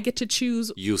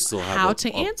choose you still have how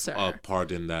to answer. A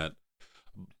part in that.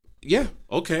 Yeah,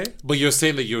 okay. But you're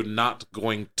saying that you're not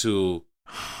going to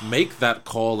make that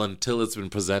call until it's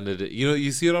been presented. You know,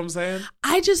 you see what I'm saying?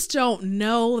 I just don't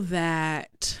know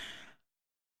that.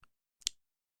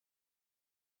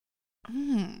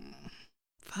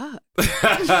 Fuck.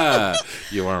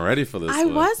 You weren't ready for this. I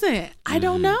wasn't. I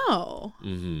don't know.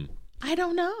 I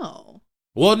don't know.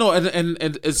 Well, no, and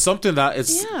it's something that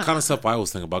it's kind of stuff I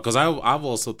was thinking about because I've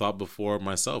also thought before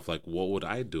myself, like, what would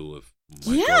I do if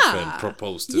my girlfriend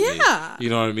proposed to me? You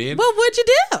know what I mean? What would you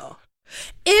do?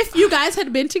 If you guys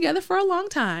had been together for a long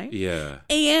time,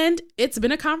 and it's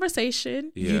been a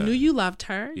conversation, you knew you loved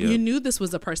her, you knew this was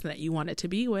the person that you wanted to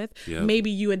be with,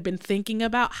 maybe you had been thinking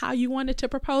about how you wanted to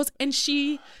propose, and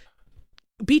she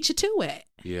beat you to it.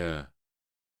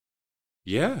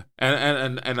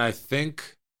 And I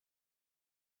think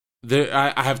there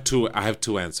I have two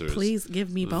answers. Please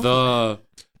give me both.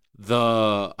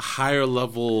 The higher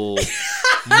level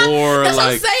more that's like,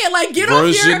 what I'm saying. Like,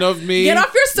 version of me get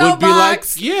off your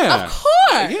soapbox. Would be like, of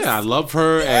course, I love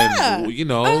her, and you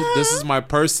know, this is my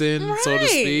person, so to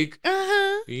speak.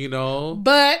 You know,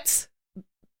 but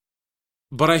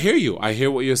I hear you. I hear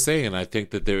what you're saying. I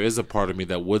think that there is a part of me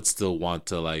that would still want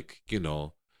to, like, you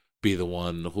know, be the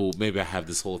one who maybe I have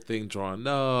this whole thing drawn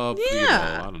up. You know,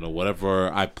 I don't know,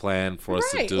 whatever I plan for us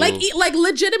to do. Like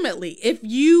legitimately, if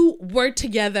you were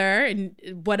together and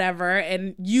whatever,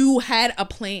 and you had a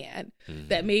plan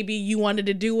that maybe you wanted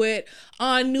to do it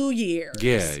on New Year's,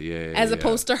 as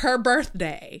opposed to her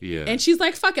birthday, and she's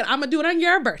like, "Fuck it, I'm gonna do it on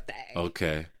your birthday."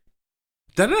 Okay.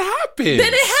 Then it happens.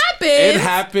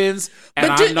 And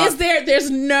but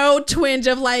there's no twinge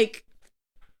of like,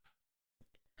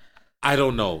 I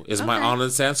don't know is my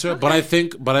honest answer, but I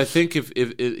think if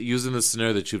using the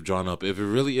scenario that you've drawn up, if it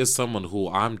really is someone who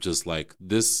I'm just like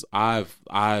this,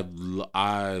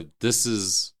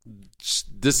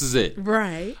 this is it,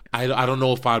 right? I don't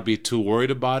know if I'd be too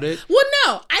worried about it. Well,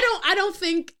 no, I don't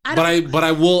think. But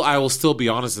I will still be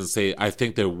honest and say I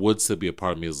think there would still be a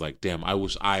part of me is like, damn, I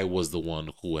wish I was the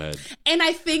one who had. And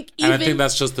I think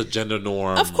that's just the gender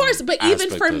norm, of course. But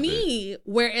even for me,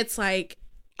 where it's like,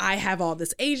 I have all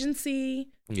this agency.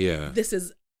 This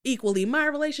is equally my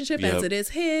relationship as it is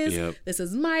his. This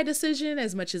is my decision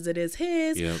as much as it is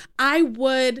his. I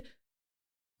would,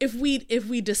 if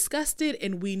we discussed it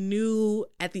and we knew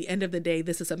at the end of the day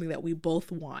this is something that we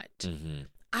both want,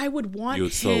 I would want you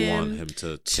would still want him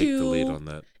to take the lead on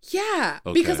that.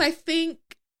 Because I think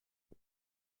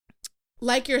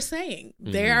like you're saying,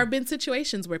 there have been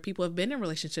situations where people have been in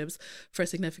relationships for a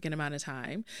significant amount of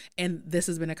time, and this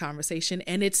has been a conversation,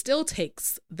 and it still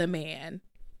takes the man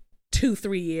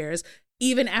 2-3 years,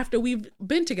 even after we've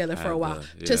been together for a while,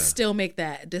 to still make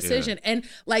that decision. Yeah. And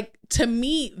like, to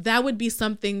me, that would be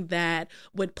something that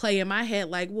would play in my head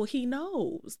like, well, he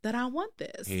knows that I want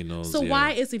this. He knows. So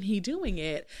why isn't he doing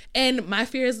it? And my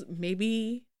fear is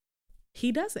maybe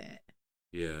he doesn't.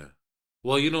 Yeah.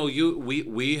 Well,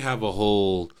 we have a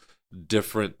whole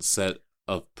different set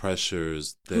of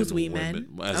pressures than Who's we women,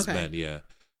 men? as men, yeah.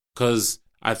 Because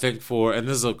I think and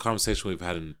this is a conversation we've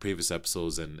had in previous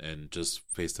episodes and just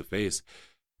face to face,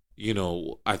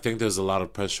 I think there's a lot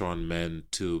of pressure on men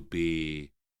to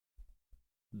be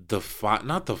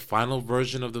not the final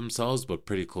version of themselves, but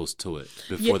pretty close to it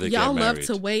before they get married. Y'all love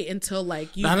to wait until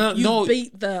like you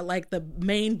beat the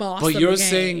main boss. But of you're the game.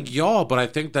 saying y'all, but I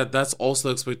think that's also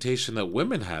the expectation that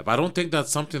women have. I don't think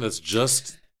that's something that's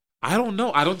just. I don't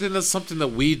know. I don't think that's something that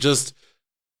we just.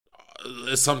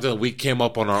 It's something that we came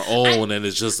up on our own, and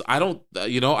it's just I don't.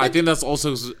 I think that's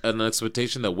also an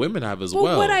expectation that women have as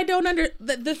well. What I don't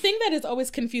the thing that is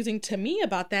always confusing to me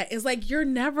about that is like you're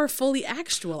never fully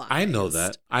actualized. I know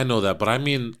that, but I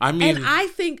mean, and I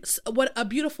think what a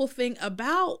beautiful thing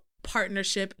about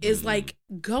partnership is like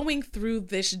going through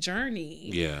this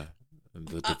journey. Yeah.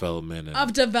 The development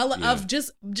of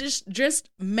just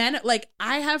men. Like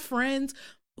I have friends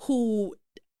who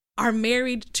are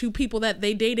married to people that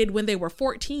they dated when they were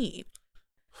 14.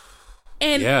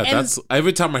 And that's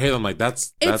every time I hear them, like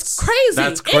that's crazy.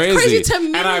 That's crazy. It's crazy to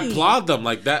me, and I applaud them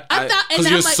like that because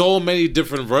you're like, so many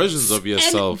different versions of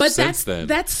yourself. But then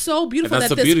that's so beautiful that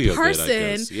this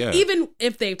person, even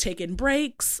if they've taken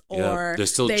breaks or they're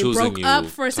still they broke up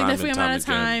for a significant amount of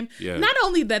time, not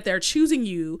only that they're choosing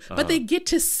you, but they get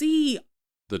to see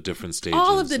the different stages,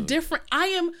 all of the different. I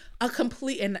am a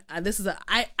complete, and this is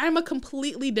I'm a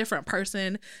completely different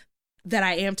person that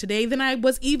I am today than I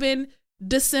was even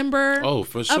December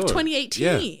for sure. of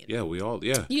 2018. Yeah, we all,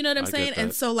 You know what I'm saying?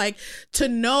 And so like to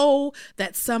know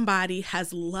that somebody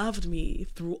has loved me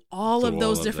through all of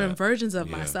those different versions of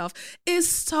myself is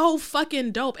so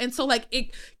fucking dope. And so like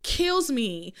it kills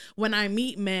me when I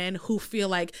meet men who feel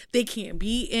like they can't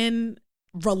be in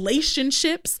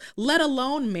relationships, let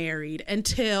alone married,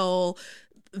 until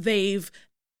they've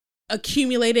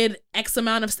accumulated X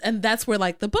amount of, and that's where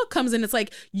like the book comes in. It's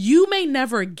like, you may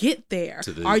never get there.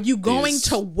 Are you going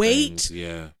to wait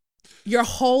your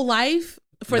whole life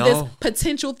for this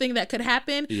potential thing that could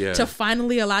happen to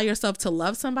finally allow yourself to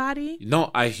love somebody?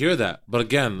 No, I hear that. But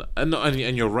again,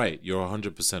 and you're right. You're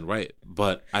 100% right.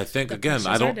 But I think again,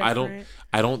 I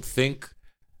don't think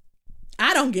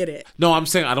I don't get it. No, I'm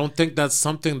saying I don't think that's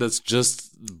something that's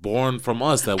just born from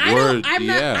us.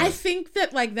 I think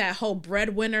that like that whole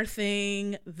breadwinner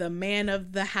thing, the man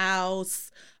of the house,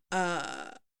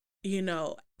 the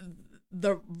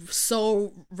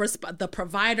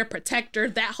provider, protector,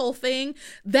 that whole thing.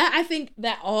 That I think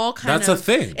that all that's a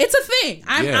thing. It's a thing.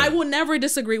 I will never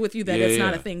disagree with you that it's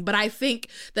not a thing. But I think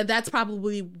that that's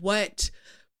probably what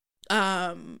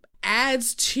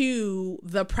adds to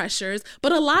the pressures,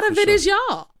 but a lot of it is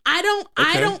y'all.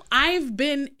 I've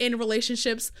been in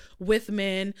relationships with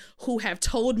men who have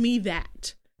told me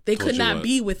that they could not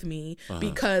be with me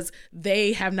because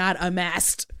they have not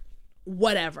amassed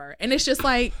whatever. And it's just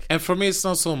like, and for me it's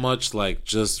not so much like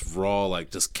just raw, like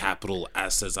just capital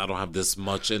assets. I don't have this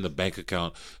much in the bank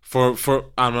account. For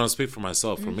I'm gonna speak for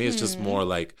myself. For me it's just more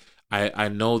like I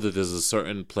know that there's a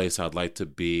certain place I'd like to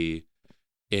be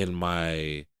in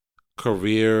my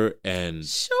career and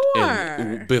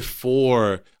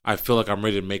before I feel like I'm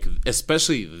ready to make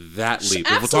especially that leap.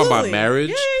 If we're talking about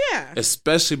marriage,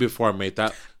 especially before I make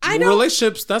that,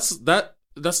 relationships, that's not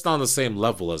on the same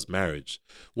level as marriage.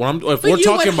 If we're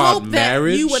talking about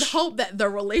marriage, you would hope that the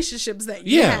relationships that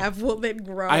you have will then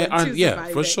grow.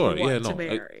 For sure.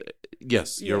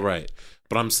 Yes, you're right.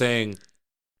 But I'm saying,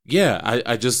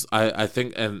 I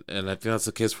think, and I think that's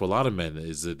the case for a lot of men,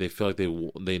 is that they feel like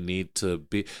they need to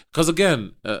be, because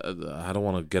again, I don't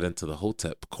want to get into the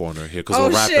Hotep corner here because we're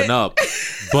wrapping up,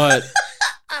 but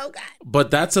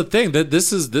but that's a thing that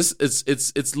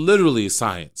it's literally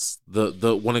science.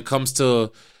 The when it comes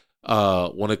to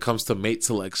mate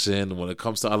selection, when it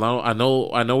comes to, I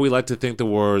know we like to think that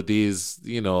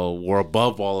we're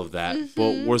above all of that,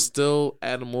 but we're still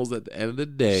animals at the end of the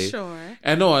day. Sure.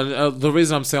 And the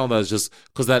reason I'm saying all that is just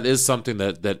because that is something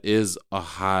that is a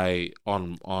high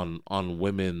on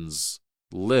women's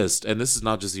list, and this is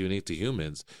not just unique to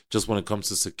humans, just when it comes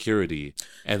to security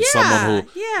and someone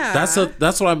who that's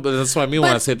what I mean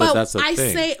when I say that's a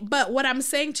thing. But what I'm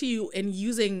saying to you, in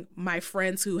using my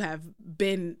friends who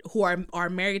are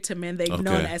married to men they've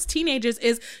known as teenagers,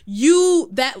 is you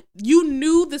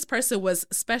knew this person was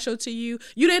special to you.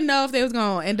 You didn't know if they was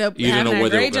gonna end up having a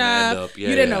great job. You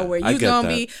didn't know where you was gonna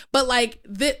be. But like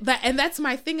that, and that's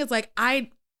my thing, is like I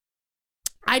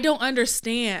don't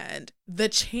understand the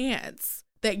chance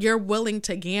that you're willing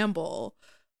to gamble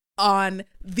on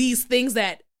these things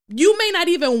that you may not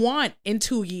even want in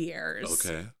 2 years.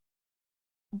 Okay.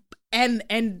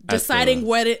 And deciding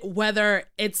whether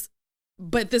it's,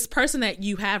 but this person that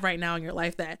you have right now in your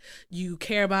life that you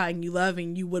care about and you love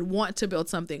and you would want to build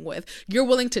something with, you're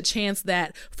willing to chance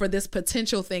that for this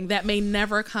potential thing that may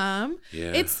never come.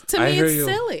 Yeah. It's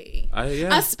silly.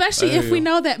 Especially if we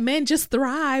know that men just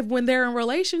thrive when they're in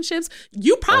relationships.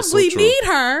 You probably need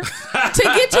her to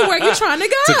get to where you're trying to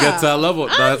go. To get to that level.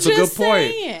 That's a good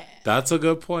point. That's a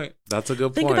good point.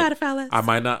 Think about it, fellas. I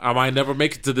might never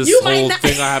make it to this whole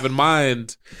thing I have in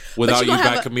mind without you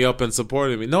backing me up and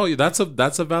supporting me. No, that's a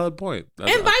valid point.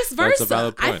 And vice versa. That's a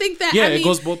valid point. I think that it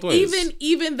goes both ways.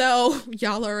 Even though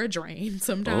y'all are a drain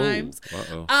sometimes.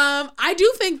 I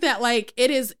do think that like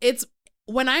it's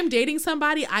when I'm dating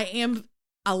somebody, I am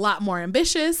a lot more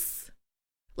ambitious.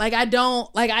 Like I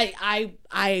don't like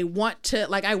I want to,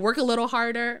 like, I work a little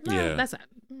harder. No, that's not.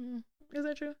 Is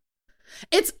that true?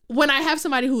 It's when I have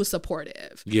somebody who is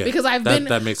supportive. Yeah. Because I've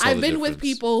been with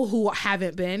people who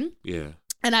haven't been. Yeah.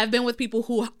 And I've been with people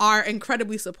who are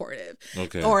incredibly supportive.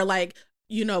 Okay. Or like,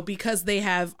 you know, because they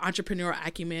have entrepreneurial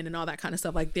acumen and all that kind of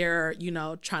stuff. Like they're, you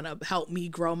know, trying to help me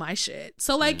grow my shit.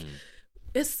 So like,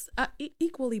 it's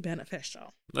equally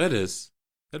beneficial. It is.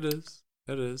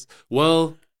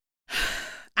 Well,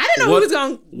 I don't know who's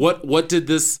going. What did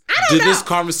this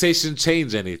conversation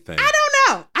change anything? I don't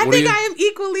know. I think I am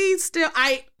equally still.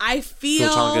 I feel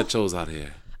still trying to get Chose out of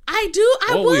here. I do.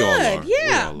 I would.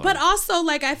 Yeah. But also,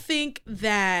 like, I think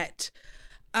that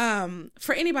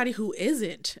for anybody who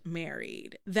isn't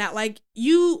married, that like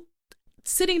you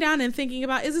sitting down and thinking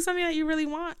about, is this something that you really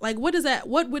want? Like,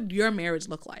 what would your marriage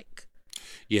look like?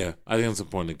 Yeah, I think it's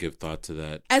important to give thought to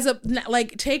that.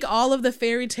 Take all of the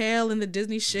fairy tale and the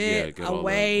Disney shit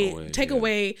away. Take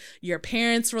away your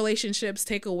parents' relationships.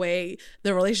 Take away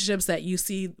the relationships that you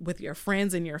see with your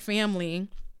friends and your family.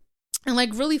 And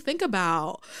like really think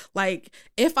about, like,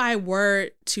 if I were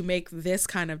to make this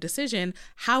kind of decision,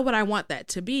 how would I want that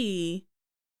to be?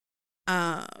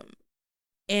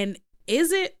 And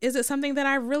is it something that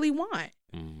I really want?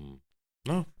 Mm-hmm.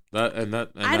 No. And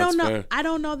I don't know. Fair. I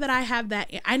don't know that I have that.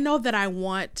 I know that I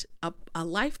want a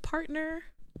life partner.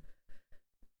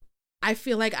 I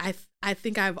feel like I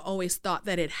think I've always thought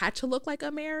that it had to look like a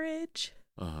marriage.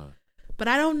 But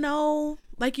I don't know,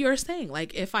 like you were saying,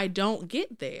 like if I don't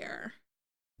get there,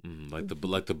 like the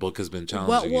book has been challenging.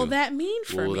 What will that mean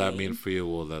for me? What will that mean for you?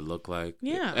 What will that look like?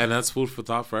 Yeah, and that's food for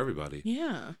thought for everybody.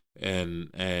 Yeah,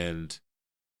 and.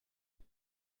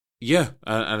 Yeah,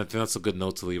 and I think that's a good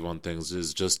note to leave on things,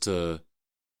 is just to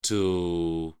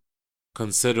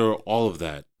consider all of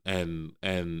that, and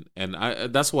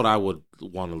that's what I would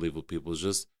want to leave with people, is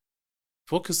just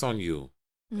focus on you.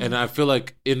 Mm-hmm. And I feel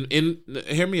like in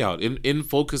hear me out, in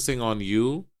focusing on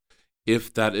you,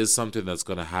 if that is something that's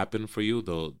going to happen for you,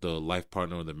 the life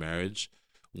partner or the marriage,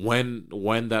 when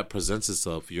that presents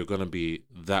itself, you're going to be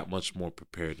that much more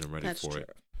prepared and ready for it,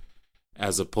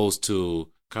 as opposed to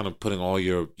kind of putting all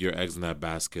your eggs in that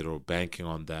basket or banking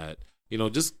on that. You know,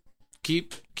 just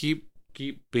keep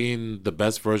being the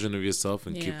best version of yourself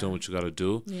and keep doing what you got to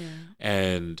do. Yeah.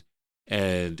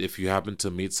 And if you happen to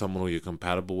meet someone who you're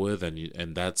compatible with,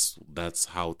 and that's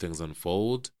how things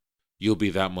unfold, you'll be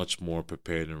that much more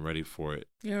prepared and ready for it.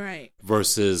 You're right.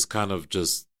 Versus kind of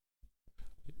just,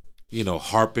 you know,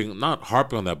 not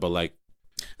harping on that, but like,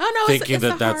 thinking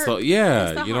that's you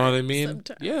know what I mean?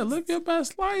 Sometimes. Yeah, live your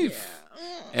best life.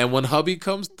 Yeah. And when hubby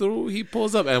comes through, he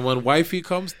pulls up. And when wifey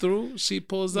comes through, she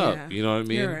pulls up. You know what I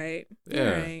mean? You're right. Yeah.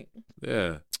 You're right.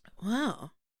 Yeah.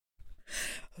 Wow.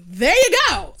 There you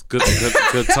go. Good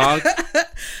talk. That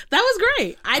was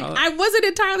great. I wasn't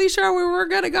entirely sure where we were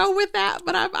going to go with that,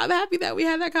 but I'm happy that we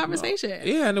had that conversation.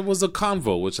 Yeah, and it was a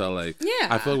convo, which I like. Yeah.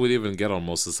 I feel like we didn't even get on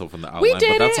most of the stuff in the outline, we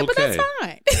did, but that's okay. But that's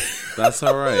fine. That's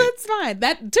all right. That's fine.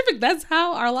 That's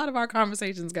how a lot of our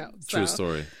conversations go. So, true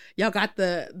story. Y'all got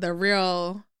the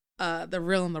real and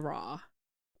the raw.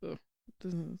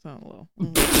 Doesn't sound low.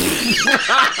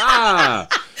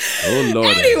 Oh, Lord.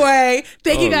 Anyway,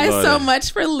 thank you guys so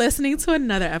much for listening to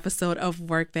another episode of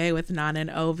Workday with Nana and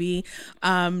Ovi.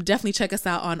 Definitely check us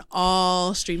out on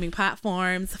all streaming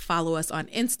platforms. Follow us on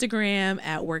Instagram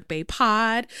at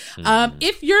WorkbayPod.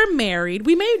 If you're married,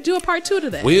 we may do a part 2 to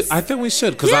this. I think we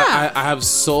should, because I have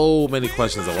so many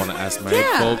questions I want to ask married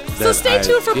folk. So stay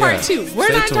tuned for part 2. We're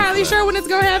not entirely sure when it's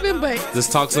going to happen, but this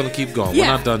talk's going to keep going. We're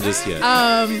not done just yet.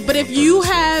 But if you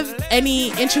have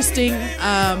any interesting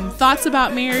thoughts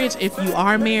about marriage, if you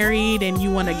are married and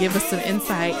you want to give us some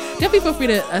insight, definitely feel free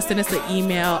to send us an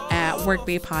email at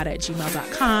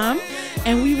workbaypod@gmail.com,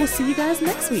 and we will see you guys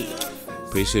next week.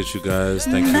 Appreciate you guys.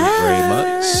 Thank you very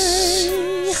much.